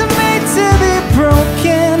everything's made to be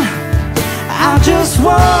broken, I just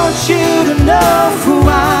want you to know who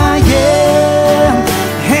I am.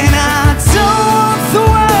 And I don't want the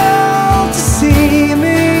world to see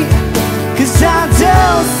me, 'cause I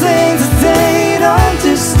don't think that they'd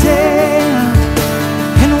understand.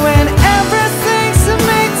 And when everything's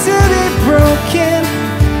made to be broken,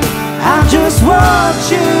 I just want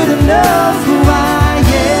you to know who I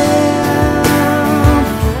am.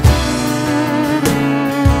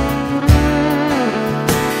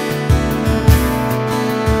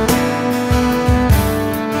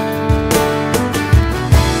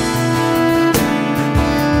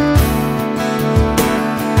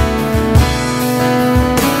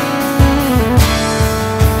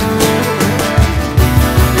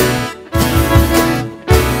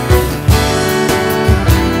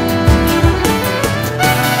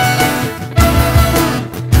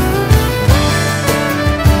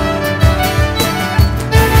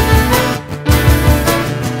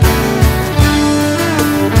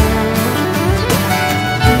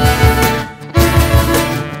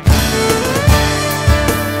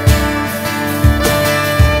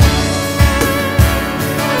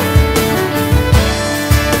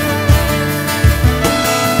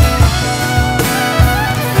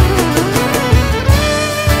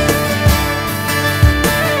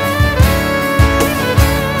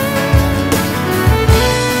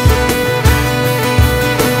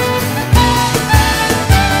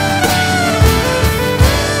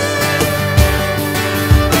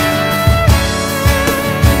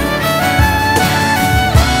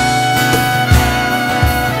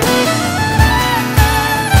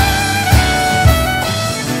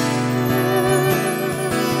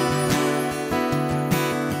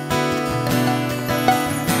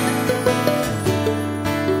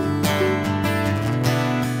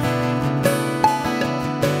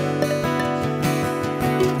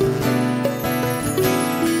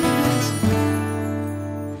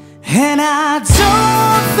 And I don't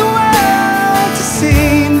want the world to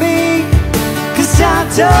see me, 'cause I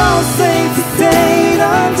don't think that they'd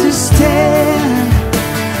understand.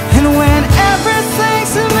 And when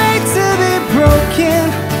everything's made to be broken,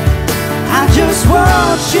 I just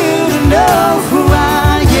want you to know who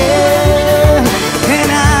I am. And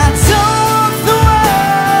I don't want the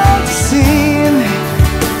world to see me,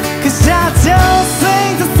 'cause I don't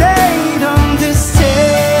think that they'd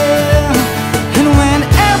understand. And when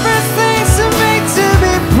everything's made to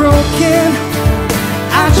be broken,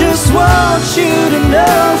 I just want you to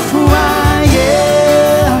know who I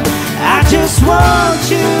am. I just want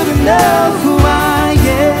you to know who I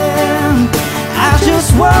am. I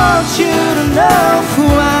just want you to know who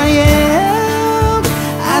I am.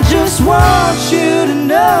 I just want you to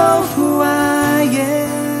know who I am.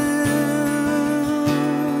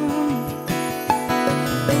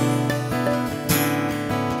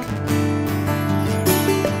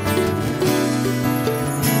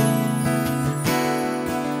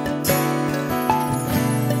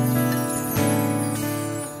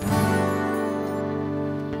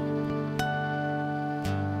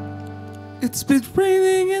 It's been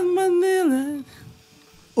raining in Manila.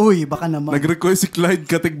 Uy, baka naman. Nag-request si Clyde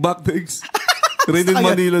Katigbak Tex. Rain in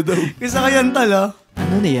Manila daw. Gusto ko yan, tol, oh.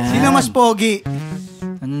 Ano na yan? Sino mas pogi?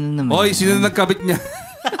 Ano na naman? Oy, sino nagkabit niya?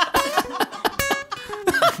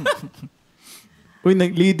 Uy,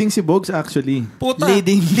 nag-leading si Bogs actually. Puta.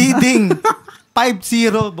 Leading.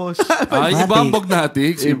 5-0, boss. Ay, iba ang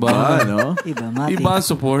Bognatics. Iba, no? Iba, Mati. Iba ang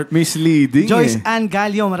support. Misleading Joyce eh. Ann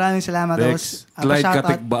Galio, maraming salamat. Dex, Boss. Clyde Shoutout.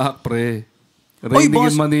 Katigbak, pre. Oy, Raining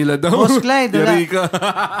boss. in Manila daw. Boss Clyde, wala. Erika.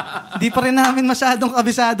 Di pa rin namin masyadong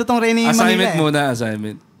kabisado tong Raining in Manila. Assignment muna,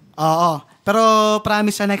 assignment. Oo. Pero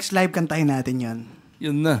promise sa next live, kantahin natin yon.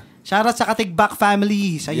 Yun na. Shoutout sa Katigbak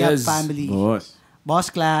family, sa Yap Yes. family. Boss.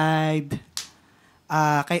 Clyde.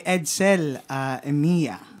 Kay Edsel,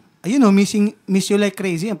 Emiya. Ayun miss you like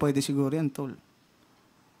crazy. Yan, pwede siguro yan, tol.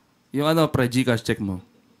 Yung pre, Gcash check mo.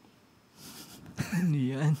 Ano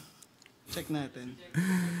yan? Check natin.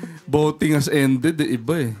 Voting has ended,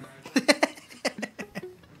 iba eh.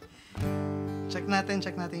 Check natin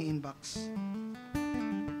yung inbox.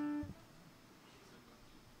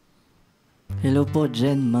 Hello po,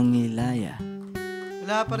 Jen Mangilaya.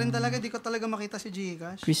 Wala pa rin talaga, di ko talaga makita si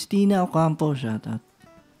Gcash. Christina Ocampo, shoutout.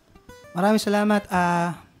 Maraming salamat,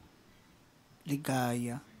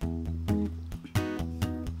 Ligaya.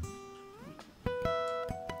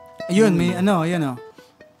 Ayun, may ayun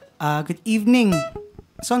good evening.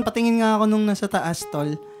 Son, patingin nga ako nung nasa taas,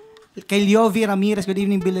 tol. Kay Liovi Ramirez, good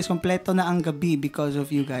evening, Buildex. Kompleto na ang gabi because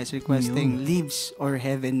of you guys requesting Leaves or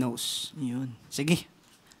Heaven Knows. Yun. Sige.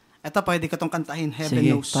 Ito, pwede ko tong kantahin, Heaven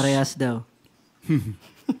Sige, Knows. parehas daw.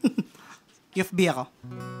 QFB ako.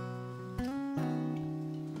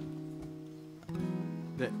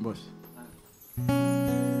 Boss.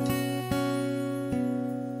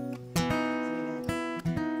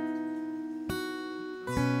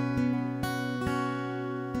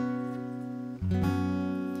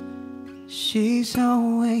 She's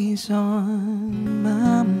always on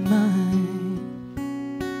my mind.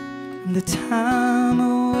 From the time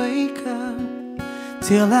I wake up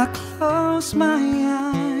till I close my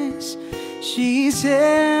eyes, she's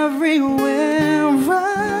everywhere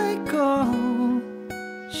I go.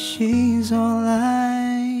 She's all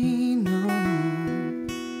I know.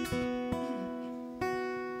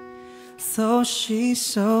 Though she's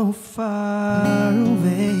so far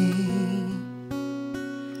away,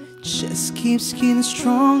 just keeps getting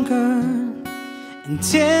stronger, and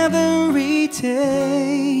every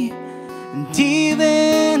day, and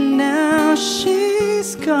even now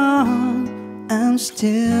she's gone, I'm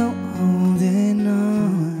still holding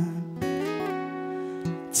on.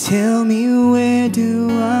 Tell me, where do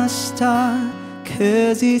I start?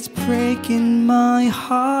 'Cause it's breaking my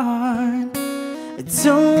heart. I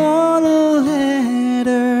don't wanna let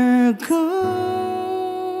her go.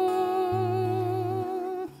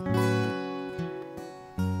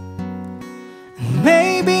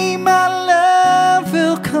 Maybe my love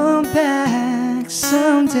will come back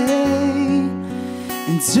someday,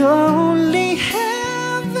 and only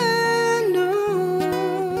heaven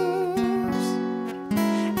knows.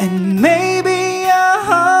 And maybe our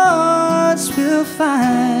hearts will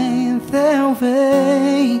find their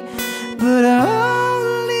way, but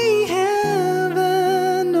only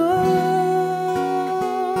heaven knows.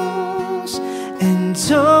 And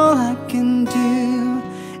all I can do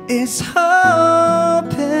is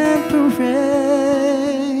hope and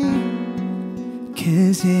pray,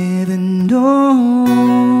 'cause heaven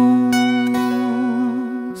knows.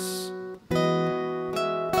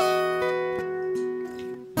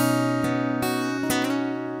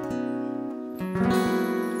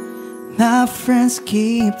 My friends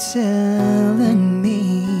keep telling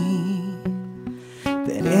me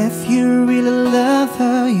that if you really love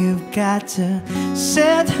her, you've got to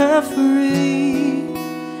set her free.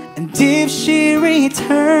 And if she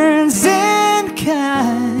returns in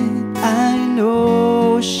kind, I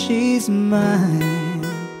know she's mine.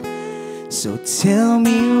 So tell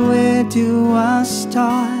me, where do I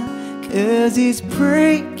start? 'Cause it's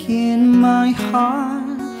breaking my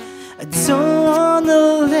heart. I don't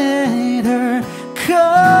wanna let her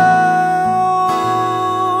go.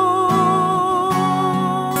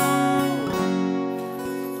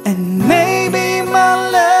 And maybe my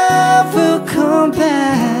love will come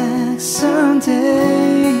back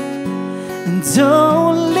someday, and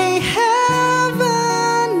only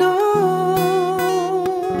heaven knows.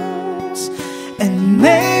 And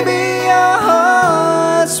maybe our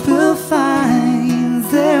hearts will find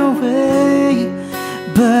their way,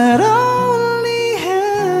 but only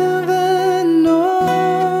heaven knows.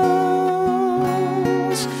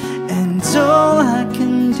 And all I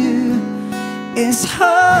can do is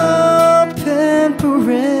hope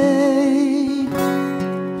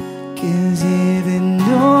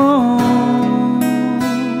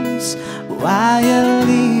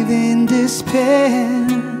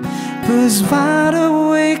was wide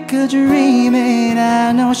awake a dreaming.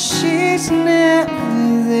 I know she's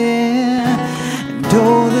never there. And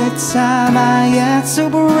all the time I act so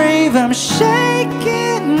brave, I'm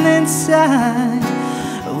shaking inside.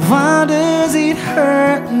 Why does it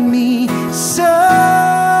hurt me so?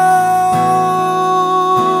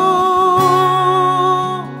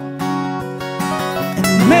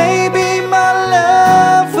 And maybe my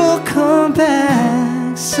love will come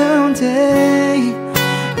back someday,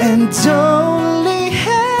 and only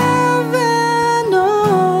heaven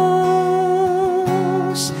knows.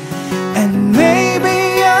 And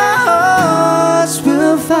maybe our hearts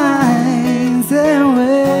will find their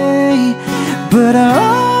way, but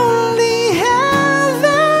only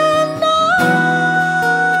heaven knows.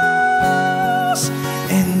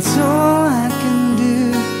 And all I can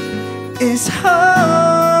do is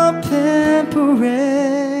hope and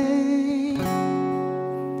pray.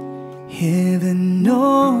 Heaven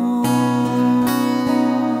knows.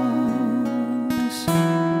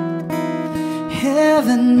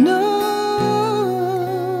 Heaven knows.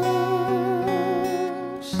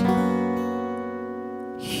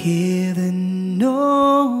 Heaven knows.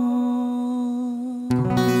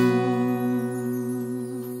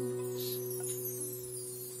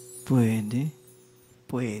 Pwede.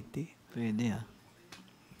 Pwede. Pwede ah.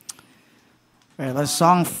 Well, a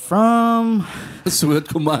song from... Sweat,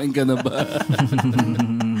 kumain ka na ba?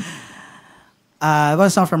 It was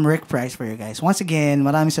a song from Rick Price for you guys. Once again,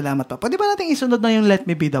 maraming salamat pa. Pwede ba natin isunod na yung Let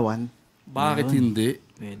Me Be The One? Bakit hindi?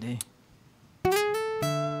 Pwede.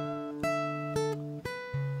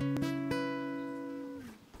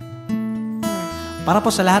 Para po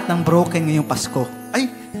sa lahat ng broken ngayong Pasko. Ay!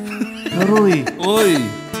 Naroy. Oy!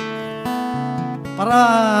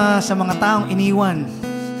 Para sa mga taong iniwan.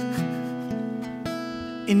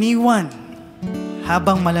 Iniwan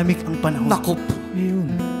habang malamig ang panahon. Nakop! Ayun.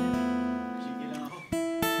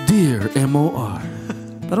 Dear M.O.R.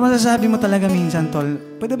 Pero masasabi mo talaga minsan, Tol,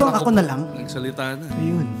 pwede bang ako na lang? Nagsalita na.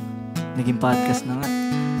 Ayun. Naging podcast na nga.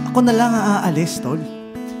 Ako na lang ang aalis, Tol.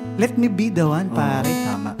 Let me be the one, pare. Oo,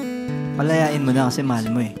 tama. Palayain mo na kasi mahal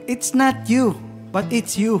mo eh. It's not you, but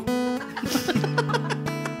it's you.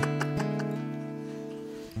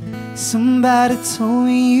 Somebody told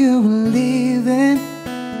me you were leaving.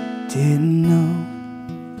 Didn't know.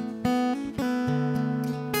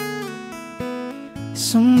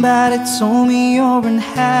 Somebody told me you're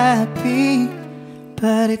unhappy,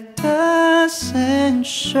 but it doesn't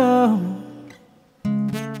show.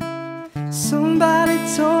 Somebody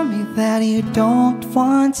told me that you don't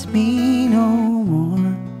want me no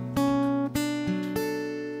more.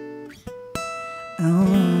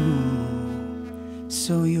 Oh,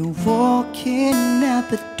 so you're walking out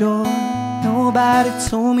the door. Nobody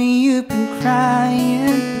told me you've been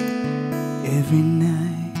crying every night.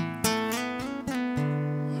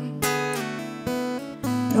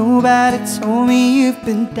 Nobody told me you've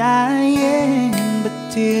been dying, but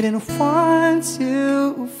didn't want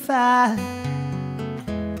to fight.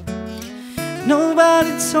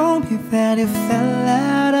 Nobody told me that you fell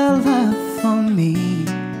out of love for me,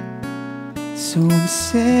 so I'm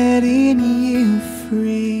setting you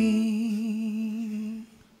free.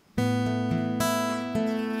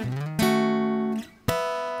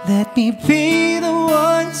 Let me be the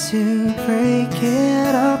one to break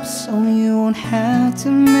it up, so you won't have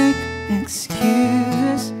to make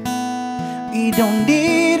excuses. We don't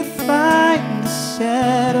need to find a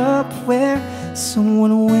setup where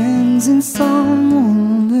someone wins and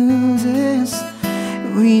someone loses.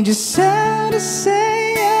 We just had to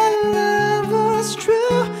say our love was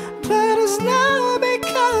true, but it's now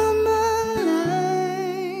become a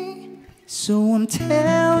lie. So I'm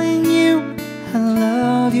telling you, I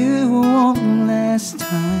love you one last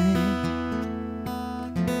time,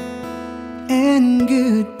 and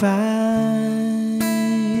goodbye.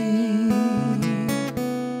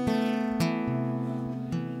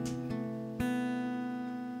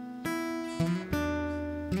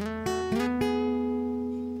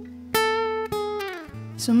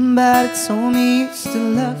 Somebody told me you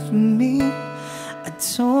still love me. I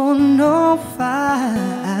don't know why.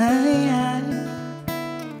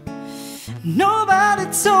 Nobody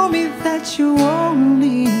told me that you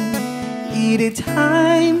only needed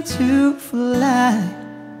time to fly.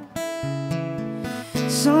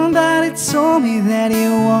 Somebody told me that you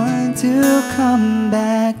want to come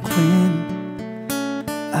back when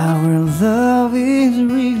our love is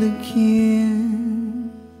real again.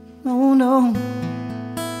 Oh no.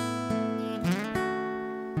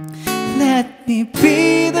 Let me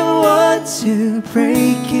be the one to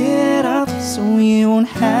break it up, so you won't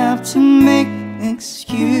have to make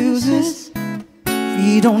excuses.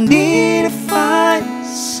 We don't need to find a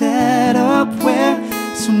setup where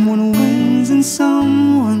someone wins and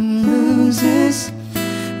someone loses.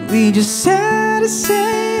 We just had to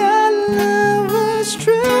say our love was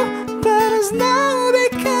true, but it's now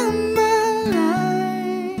become my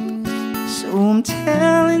life. So I'm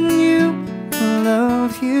telling you, I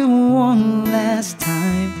love you one last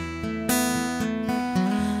time.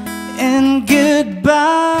 And goodbye,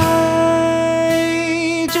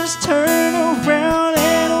 just turn around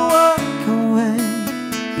and walk away.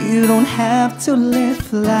 You don't have to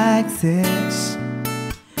live like this.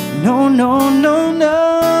 No, no, no,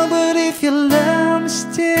 no. But if you love me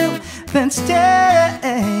still, then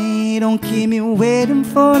stay. Don't keep me waiting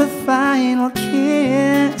for the final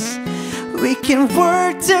kiss. We can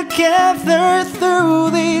work together through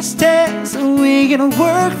these days. We can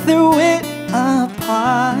work through it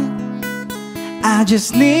apart. I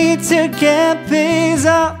just need to get this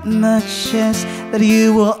off my chest, that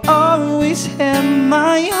you will always have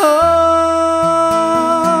my heart.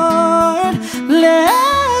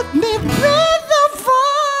 Let me breathe the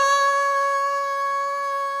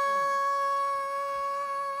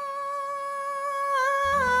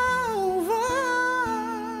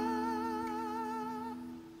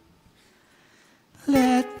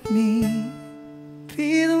Let me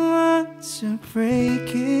be the one to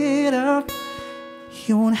break it up.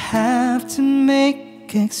 You won't have to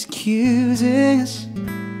make excuses.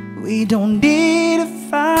 We don't need to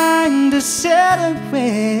find a setup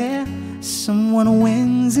where someone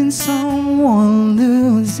wins and someone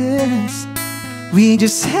loses. We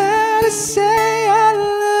just had to say our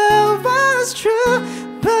love was true,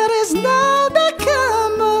 but it's not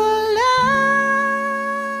become a lie.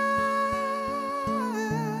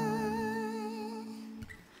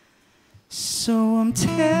 So I'm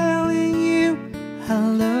telling you, I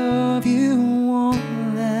love you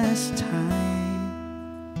one last time.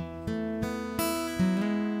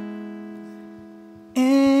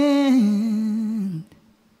 And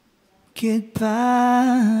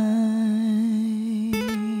goodbye.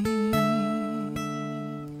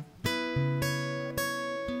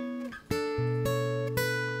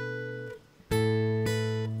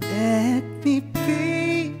 Let me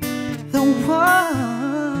be the one.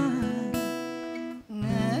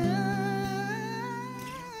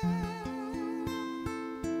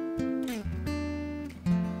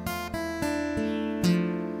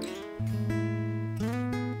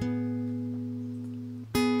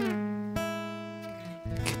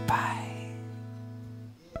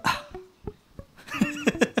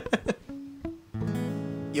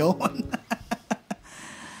 Yun.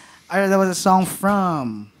 Alright, that was a song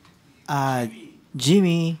from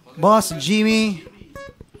Jimmy. Boss Jimmy.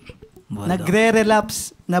 Wala.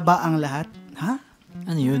 Nagre-relapse na ba ang lahat? Ha?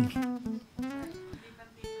 Ano yun?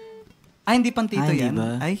 Ay, hindi pang tito Hindi yan?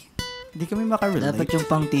 ba? Ay, hindi kami makarelate. Dapat yung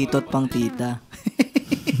pang tito at pang tita.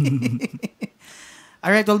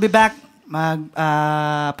 Alright, we'll be back.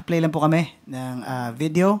 Play lang po kami ng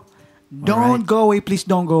video. Don't go away. Please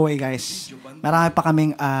don't go away, guys. Marami pa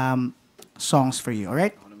kaming songs for you.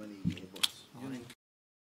 Alright?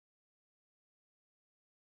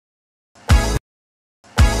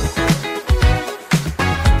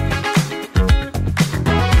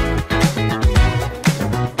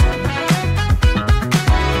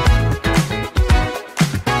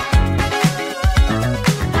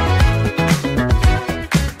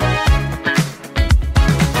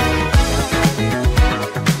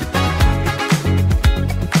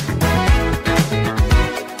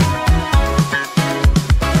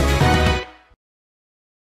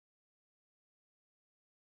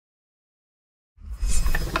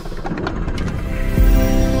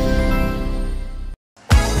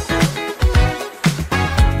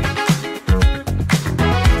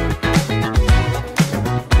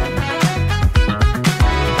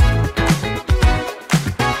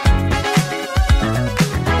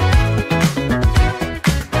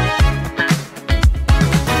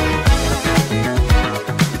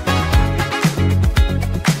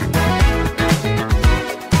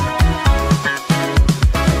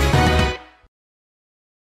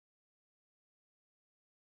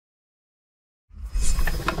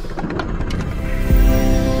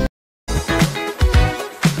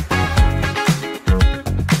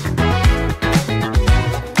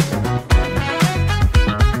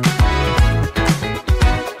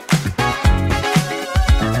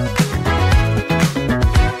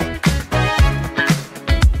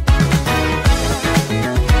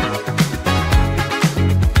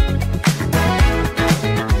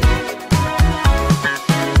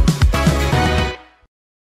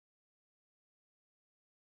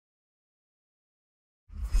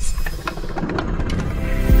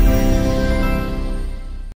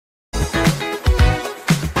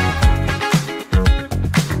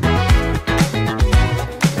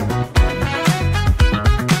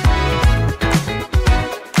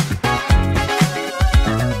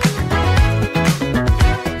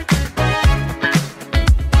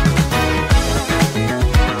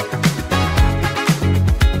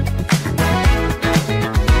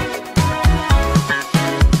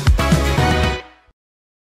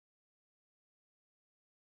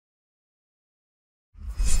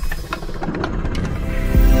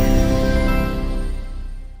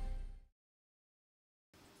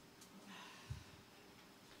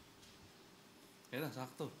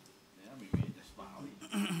 sakto.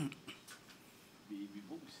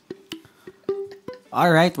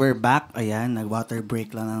 Alright, we're back. Ayan, nag-water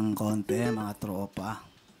break lang ng konti, mga tropa.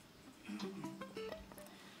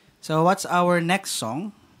 So, what's our next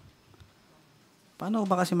song? Paano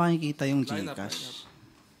ba kasi makikita yung Gcash?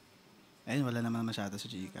 Ayun, wala naman masyado sa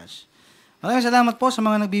Gcash. Maraming salamat po sa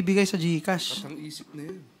mga nagbibigay sa Gcash. Ang isip na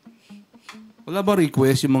yun. Wala ba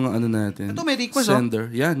request yung mga ano natin? Ito may request,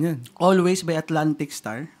 Sender. Yan. Always by Atlantic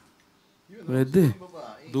Star. Pwede.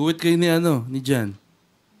 Do it kayo ni Jan.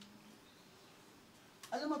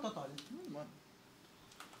 Alam mo to, Tol?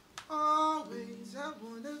 Always I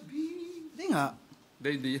wanna be... Hindi nga.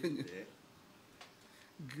 Hindi yan.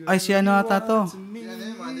 Ay, si ano ata to?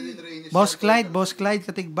 Boss Clyde,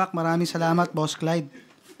 katigbak. Maraming salamat, Boss Clyde.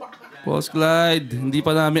 Boss Clyde, hindi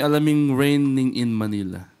pa namin alaming raining in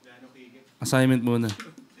Manila. Assignment muna.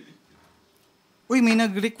 Uy, may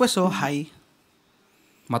nag-request hi.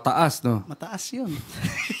 Mataas, no? Mataas yun.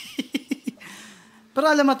 Pero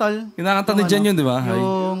alam mo, Tol? Kinakanta ni Jan yun, di ba?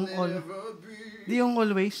 Yung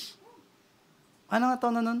always. Ano nga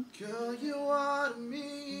tono nun?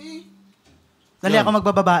 Dali ako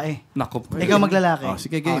magbababae. Nako. Ikaw maglalaki.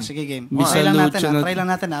 Sige, game. Sige, game. Miss Try lang Salute natin, siya Try lang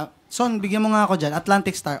natin, Son, bigyan mo nga ako dyan.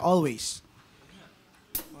 Atlantic Star, always.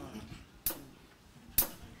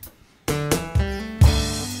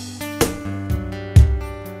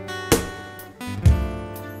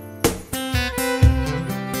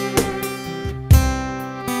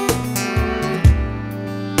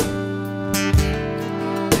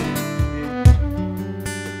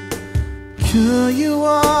 Girl, you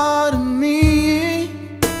are to me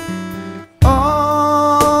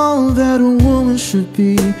all that a woman should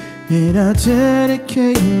be, and I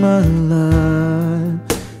dedicate my life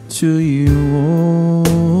to you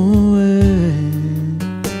always.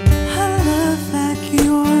 A love like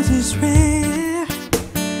yours is rare.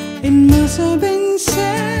 It must have been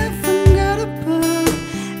sent from God above,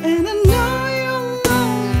 and I know you'll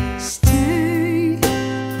always stay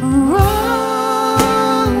for always.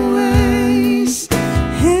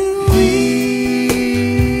 And we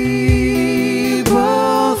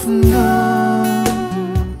both know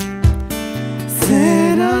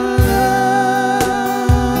that our love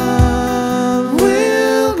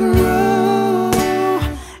will grow,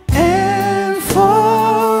 and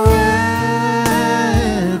forever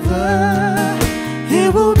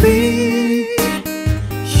it will be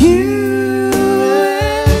you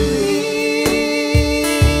and me.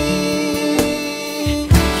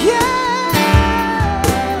 Yeah.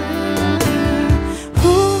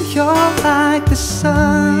 Ooh, you're like the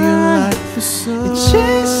sun,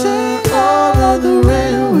 chasing all of the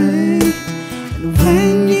rain away. And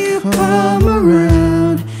when you come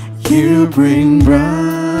around, you bring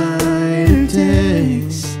brighter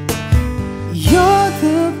days. You're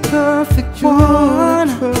the perfect one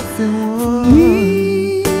for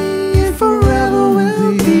me, and forever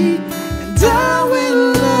will be. And I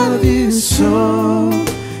will love you so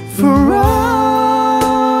for always.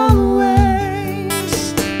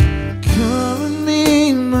 Come with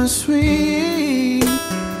me, my sweet.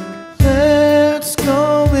 Let's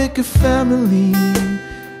go make a family,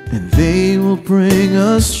 and they will bring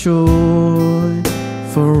us joy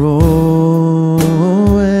for always.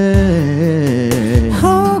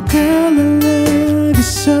 Oh, girl, I love you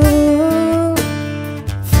so.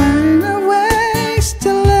 Find a ways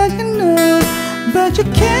to let you know, but you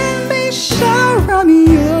can't be sure I'm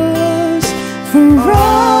yours for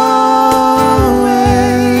always.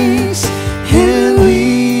 And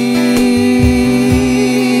we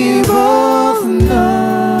both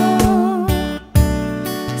know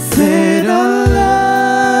that our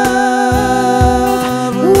love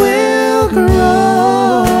will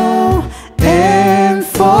grow, and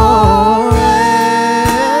forever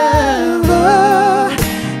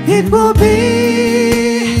it will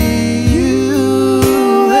be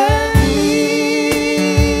you and me.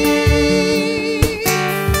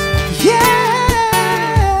 Yeah.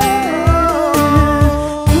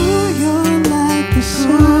 Ooh, you're like the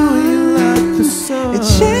sun.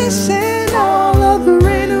 It's chasing all of the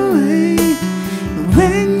rain away.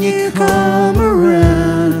 When you come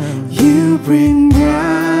around, you bring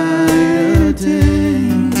brighter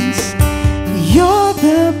days. You're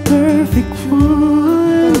the perfect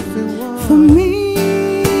one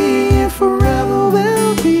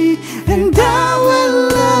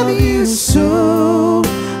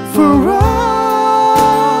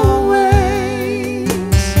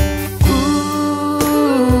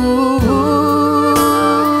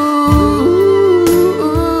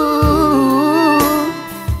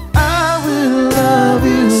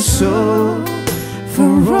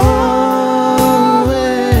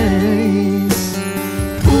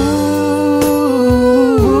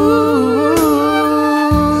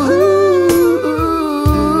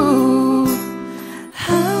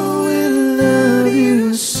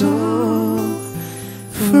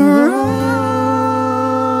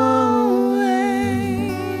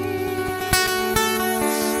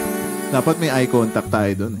Dapat may eye contact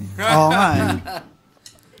tayo doon eh. Oo nga eh.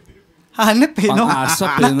 Hanep eh, no?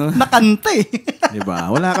 Pang-asap eh, no? Nakanta eh.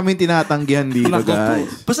 Diba? Wala kaming tinatanggihan dito,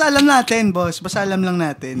 guys. Basta alam natin, boss. Basta alam lang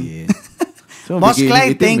natin. Yeah. So, Boss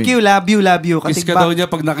Clyde, thank you. Love you, love you. Kiss ka daw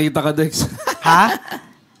niya pag nakita ka, Dex. Ha?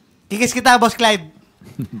 Kikis kita, Boss Clyde.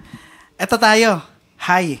 Eto tayo.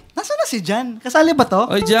 Hi. Nasaan na si Jan? Kasali ba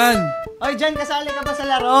to? Oy, Jan! Oy, Jan, kasali ka ba sa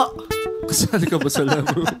laro? Kasali ka ba sa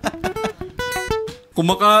laro?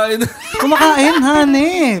 Kumakain. Kumakain,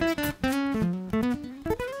 hanip.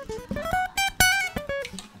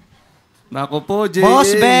 Nako po, Jay.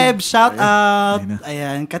 Boss Beb, shout out.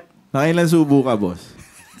 Ayan. Nakailan subo ka, boss?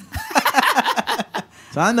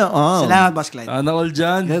 Sana all. Salamat, Boss Clyde. Sana all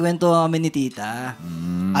dyan. Gagawento kami ni tita.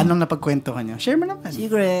 Anong napagkwentuhan niyo? Share mo naman.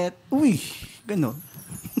 Secret. Uy, ganun.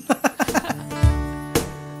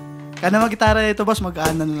 Kana mag-gitara nito, boss,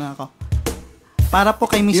 mag-ano na ako. Para po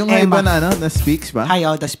kay Miss Yung Emma. iba na, na speaks ba? Hi,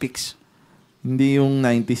 the speaks. Hindi yung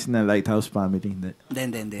 90s na Lighthouse Family.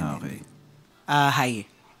 Then. Okay. Hi.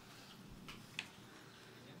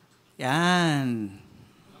 Yan.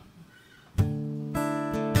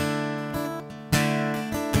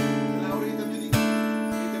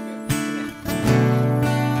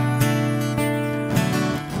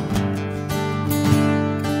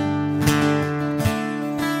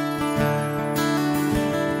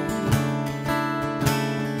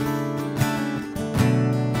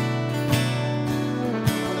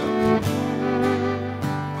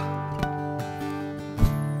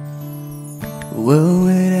 Will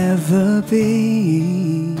it ever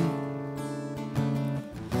be?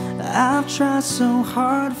 I've tried so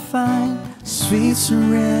hard to find sweet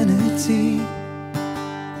serenity.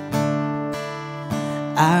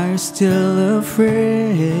 Are you still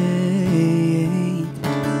afraid?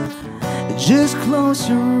 Just close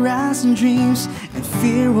your eyes and dreams, and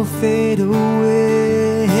fear will fade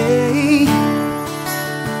away.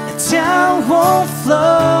 Time won't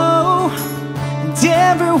flow, and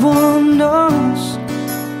everyone knows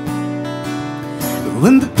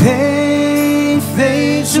when the pain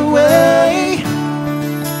fades away,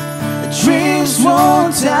 the dreams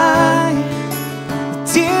won't die, the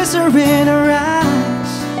tears are in our eyes.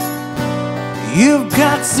 You've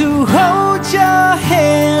got to hold your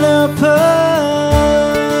head up high.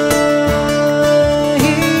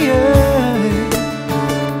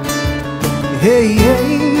 Hey,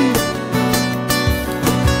 hey.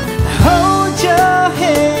 Hold your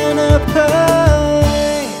head up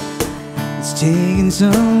high. It's taking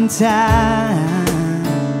some time,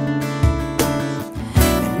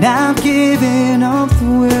 and I've given up the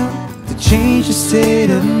will to change your state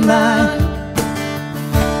of mind.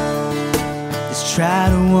 Just try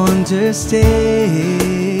to understand.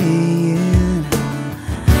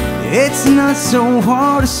 It's not so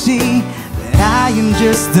hard to see that I am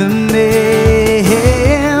just a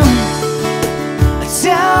man.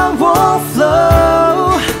 Time won't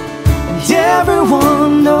flow, and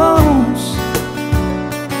everyone knows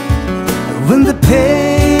when the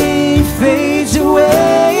pain fades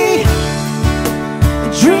away, the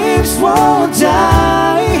dreams won't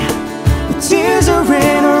die, the tears are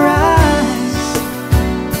in our eyes.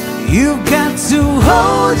 You've got to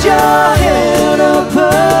hold your head up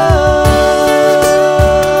high.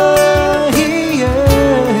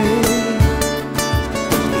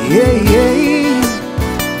 Yeah, yeah.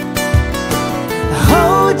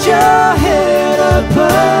 Hold your head up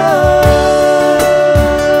high.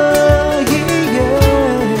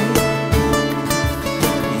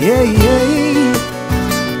 Yeah, yeah.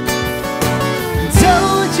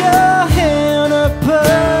 Hold your head up high.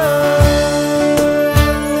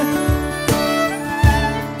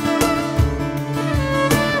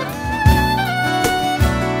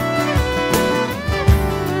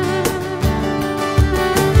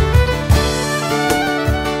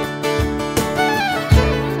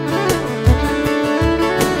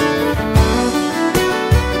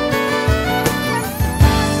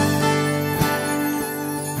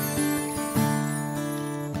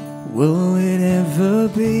 Will it ever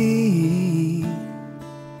be?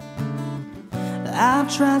 I've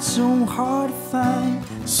tried so hard to find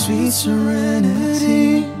sweet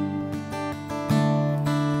serenity.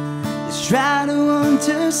 Just try to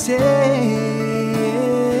understand.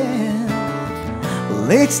 Well,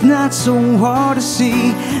 it's not so hard to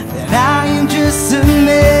see that I am just a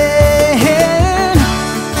man.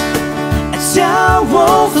 Time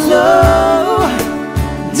won't flow,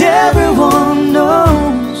 and everyone knows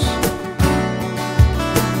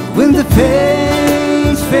when the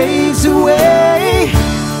pain fades away,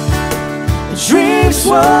 the dreams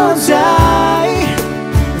won't die,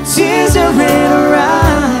 the tears are in our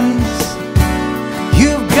eyes.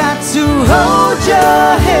 You've got to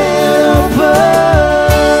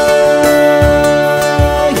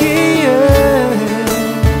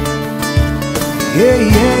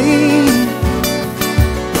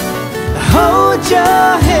hold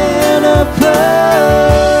your hand up high.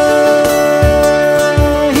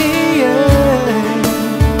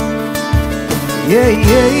 Yeah,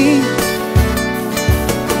 yeah.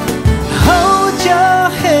 Hold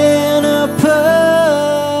your hand up high.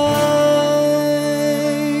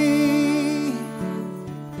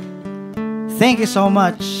 Thank you so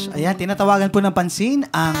much. Ayan, tinatawagan po ng pansin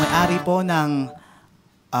ang may-ari po ng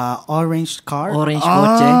orange car. Orange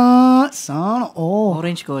kotse. Sana, oh.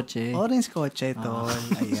 Orange kotse. Orange kotse, tol.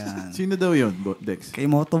 Ayan. Sino daw yun, Dex? Kay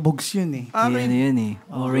Motobogs yun eh. Yun eh.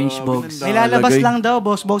 Orange box. Nilalabas lang daw,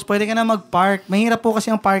 boss. Pwede ka na mag-park. Mahirap po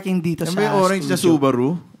kasi ang parking dito Yan sa ba yung orange na studio.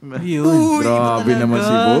 Subaru? Yun. Grabe naman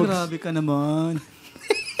si Box. Grabe ka naman.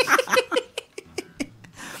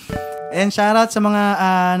 And shoutout sa mga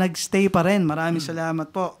nagstay pa rin. Maraming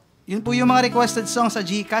salamat po. Yun po yung mga requested songs sa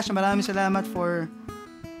Gcash. Maraming salamat for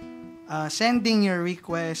sending your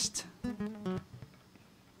request.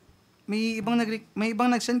 May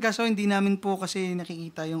ibang nag-send kaso hindi namin po kasi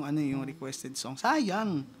nakikita yung yung requested song.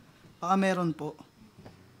 Sayang. Baka meron po.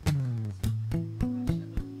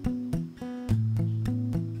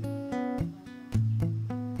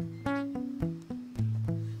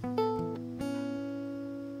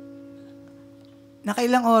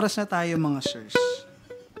 Nakailang oras na tayo mga sirs?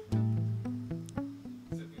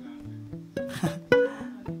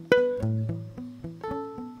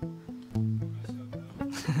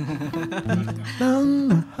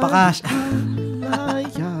 Pakas.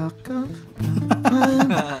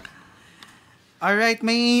 Alright,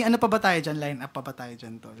 may ano pa ba tayo dyan? Line up pa ba tayo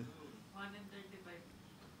dyan, tol?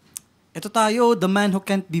 1:35. Ito tayo, The Man Who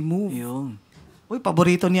Can't Be Moved. Yun. Uy,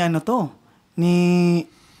 paborito ni to? Ni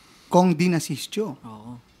Kong Dinasistio.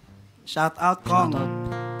 Oo. Shout out, Kong.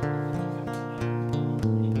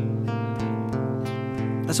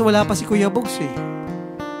 Tapos wala pa si Kuya Bogs eh.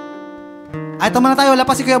 Ito muna tayo, wala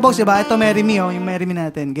pa si Kuya Bogs, diba? Ito, Marry Me, yung Marry Me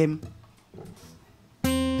natin. Game.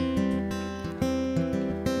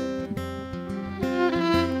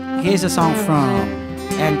 Here's a song from...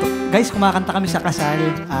 And guys, kumakanta kami sa kasal,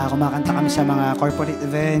 kumakanta kami sa mga corporate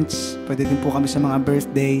events, pwede din po kami sa mga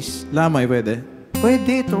birthdays. Lamay, pwede?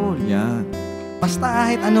 Pwede, tol. Yan. Basta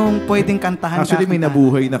kahit anong pwedeng kantahan. Actually, may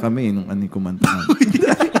nabuhay na kami nung kumantahan.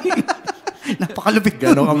 Napakalupit.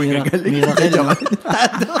 Gano'n kami kagaling. Miracle.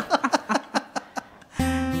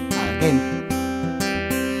 Again.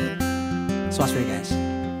 Swaz for you guys.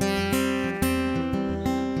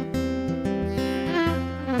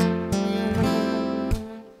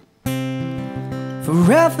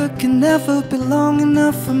 Forever can never be long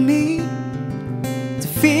enough for me to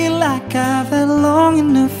feel like I've had long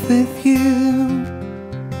enough with you.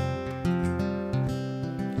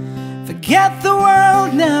 Forget the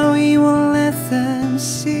world now, we won't let them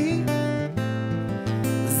see.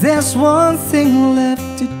 There's one thing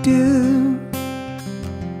left to do,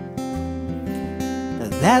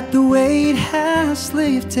 that the weight has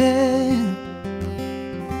lifted.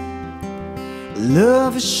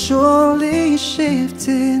 Love is surely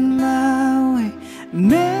shifting my way.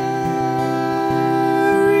 Marry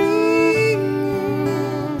me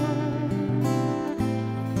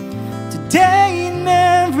today and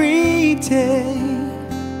every day.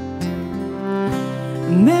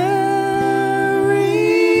 Marry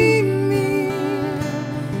me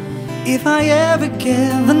if I ever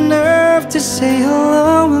get the nerve to say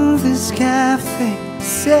hello in this cafe.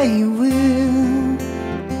 Say you will.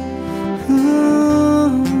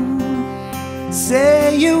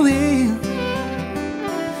 Say you will.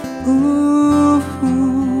 Ooh.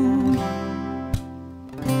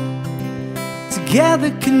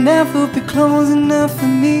 Together can never be close enough for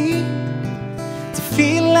me to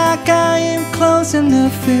feel like I am close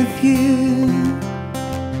enough with you.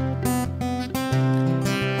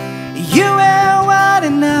 You wear white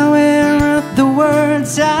and I wear up the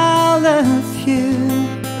words I love you.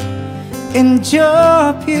 And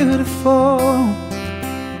you're beautiful,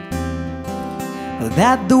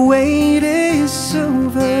 that the wait is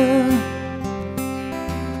over.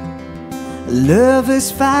 Love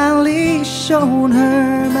has finally shown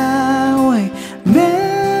her my way. Marry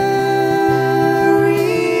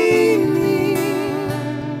me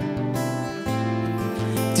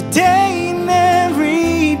today and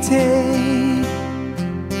every day.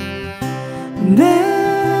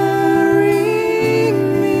 Marry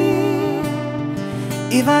me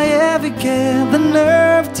if I ever get the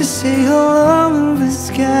nerve to say hello in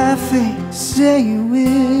this cafe. Say you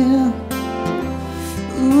will.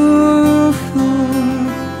 Ooh,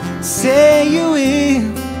 say you will.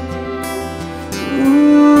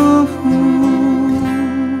 Ooh,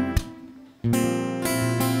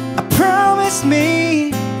 I promise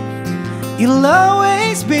me you'll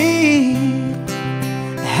always be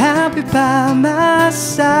be by my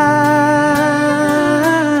side.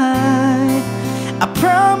 I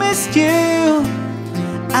promised you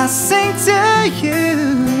I'll sing to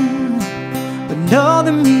you when all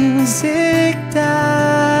the music dies.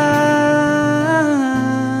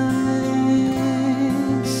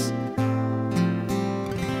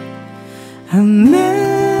 And marry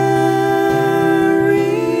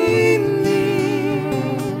me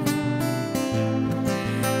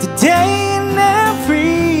today and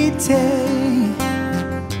every day.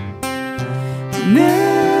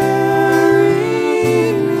 Marry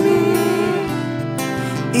me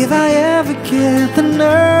if I ever get the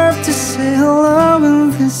nerve to say hello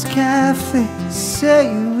in this cafe.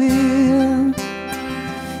 Say you will.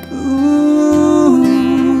 Ooh,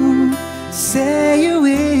 say you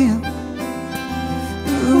will.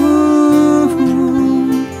 Ooh,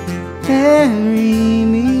 marry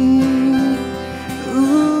me.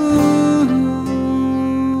 Ooh.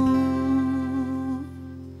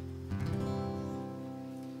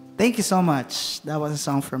 Thank you so much. That was a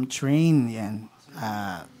song from Train. Yan.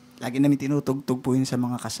 Lagi namin tinutugtog po yun sa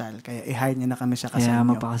mga kasal. Kaya i-hire niyo na kami sa kasal Kaya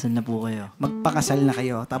niyo. magpakasal na po kayo. Magpakasal na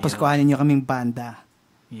kayo. Tapos kuhanin niyo kaming banda.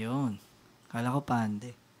 Yun. Kala ko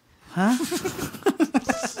pande. Ha?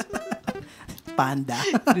 Panda.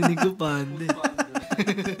 Rinig ko pande.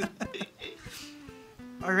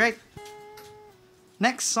 Alright.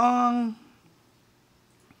 Next song.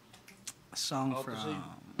 A song from...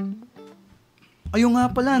 Ayun nga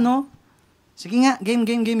pala, no? Sige nga, game.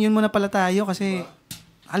 Yun muna pala tayo kasi...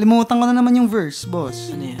 Halimutan ko na naman yung verse, boss.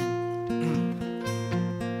 Ano yan?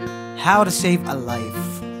 How to save a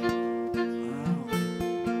life.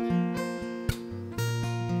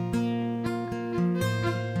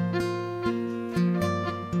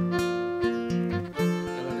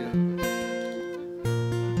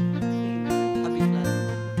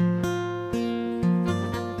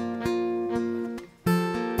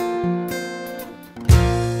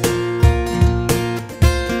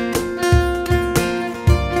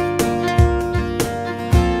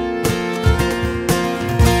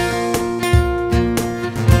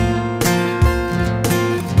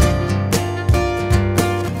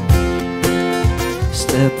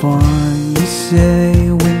 Step one, you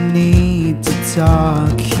say we need to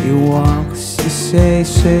talk. He walks, you say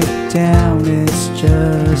sit down, it's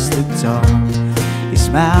just a talk. He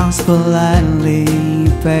smiles politely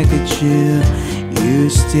back at you.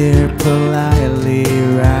 You stare politely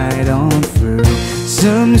right on through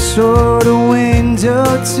some sort of window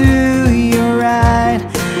to your right.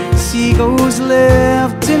 She goes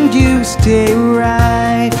left and you stay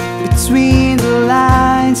right between the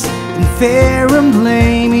lines. And fair and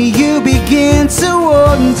blame, you begin to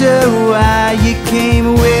wonder why you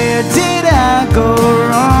came. Where did I go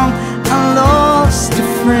wrong? I lost a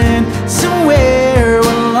friend somewhere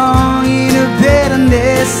along in a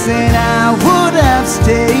bitterness, and I would have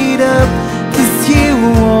stayed up with you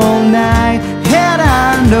all night had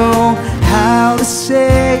I known how to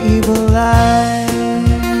save a life.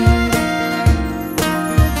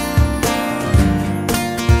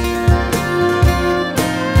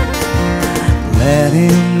 Let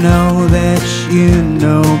him know that you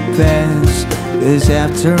know best, 'cause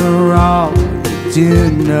after all, you do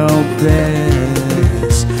know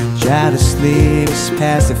best. Try to sleep as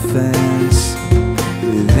pacifist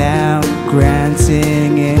without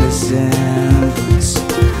granting innocence.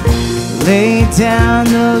 Lay down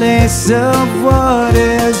the list of what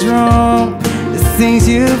is wrong, the things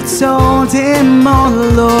you've told him all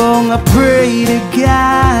along. I pray to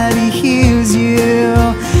God he hears you,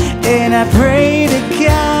 and I pray to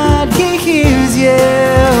God he hears you.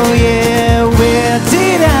 Yeah, where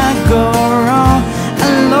did I go wrong? I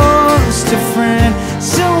lost a friend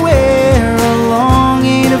somewhere along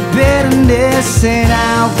in a bitterness, and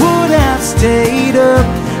I would have stayed up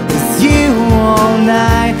with you all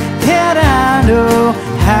night had I know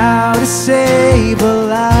how to save a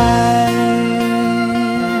life.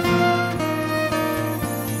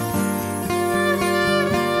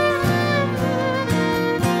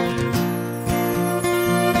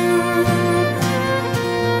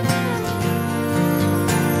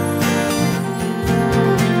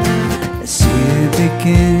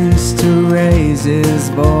 Begins to raise his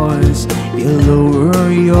voice, you lower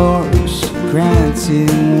yours,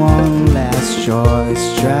 granting one last choice.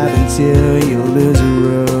 Drive until you lose a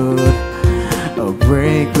road, or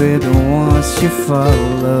break with the ones you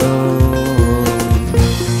follow.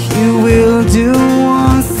 You will do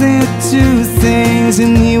one thing, two things,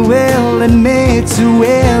 and you will admit to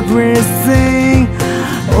everything,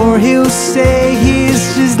 or he'll say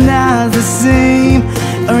he's just not the same.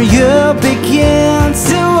 Or you begin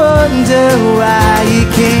to wonder why you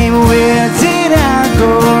came.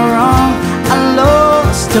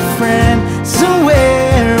 a friend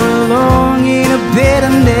somewhere along in a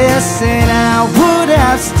bitterness, and I would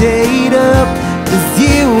have stayed up with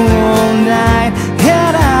you all night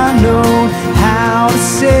had I known how to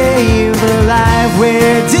save a life.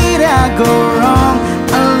 Where did I go wrong?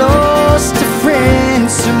 I lost a friend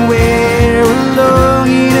somewhere along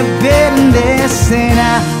in a bitterness, and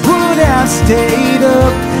I would have stayed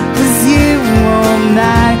up with you all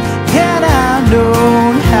night had I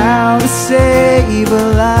known how to save a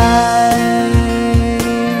life.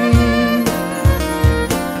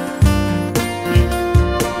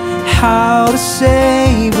 How to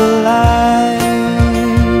save a life.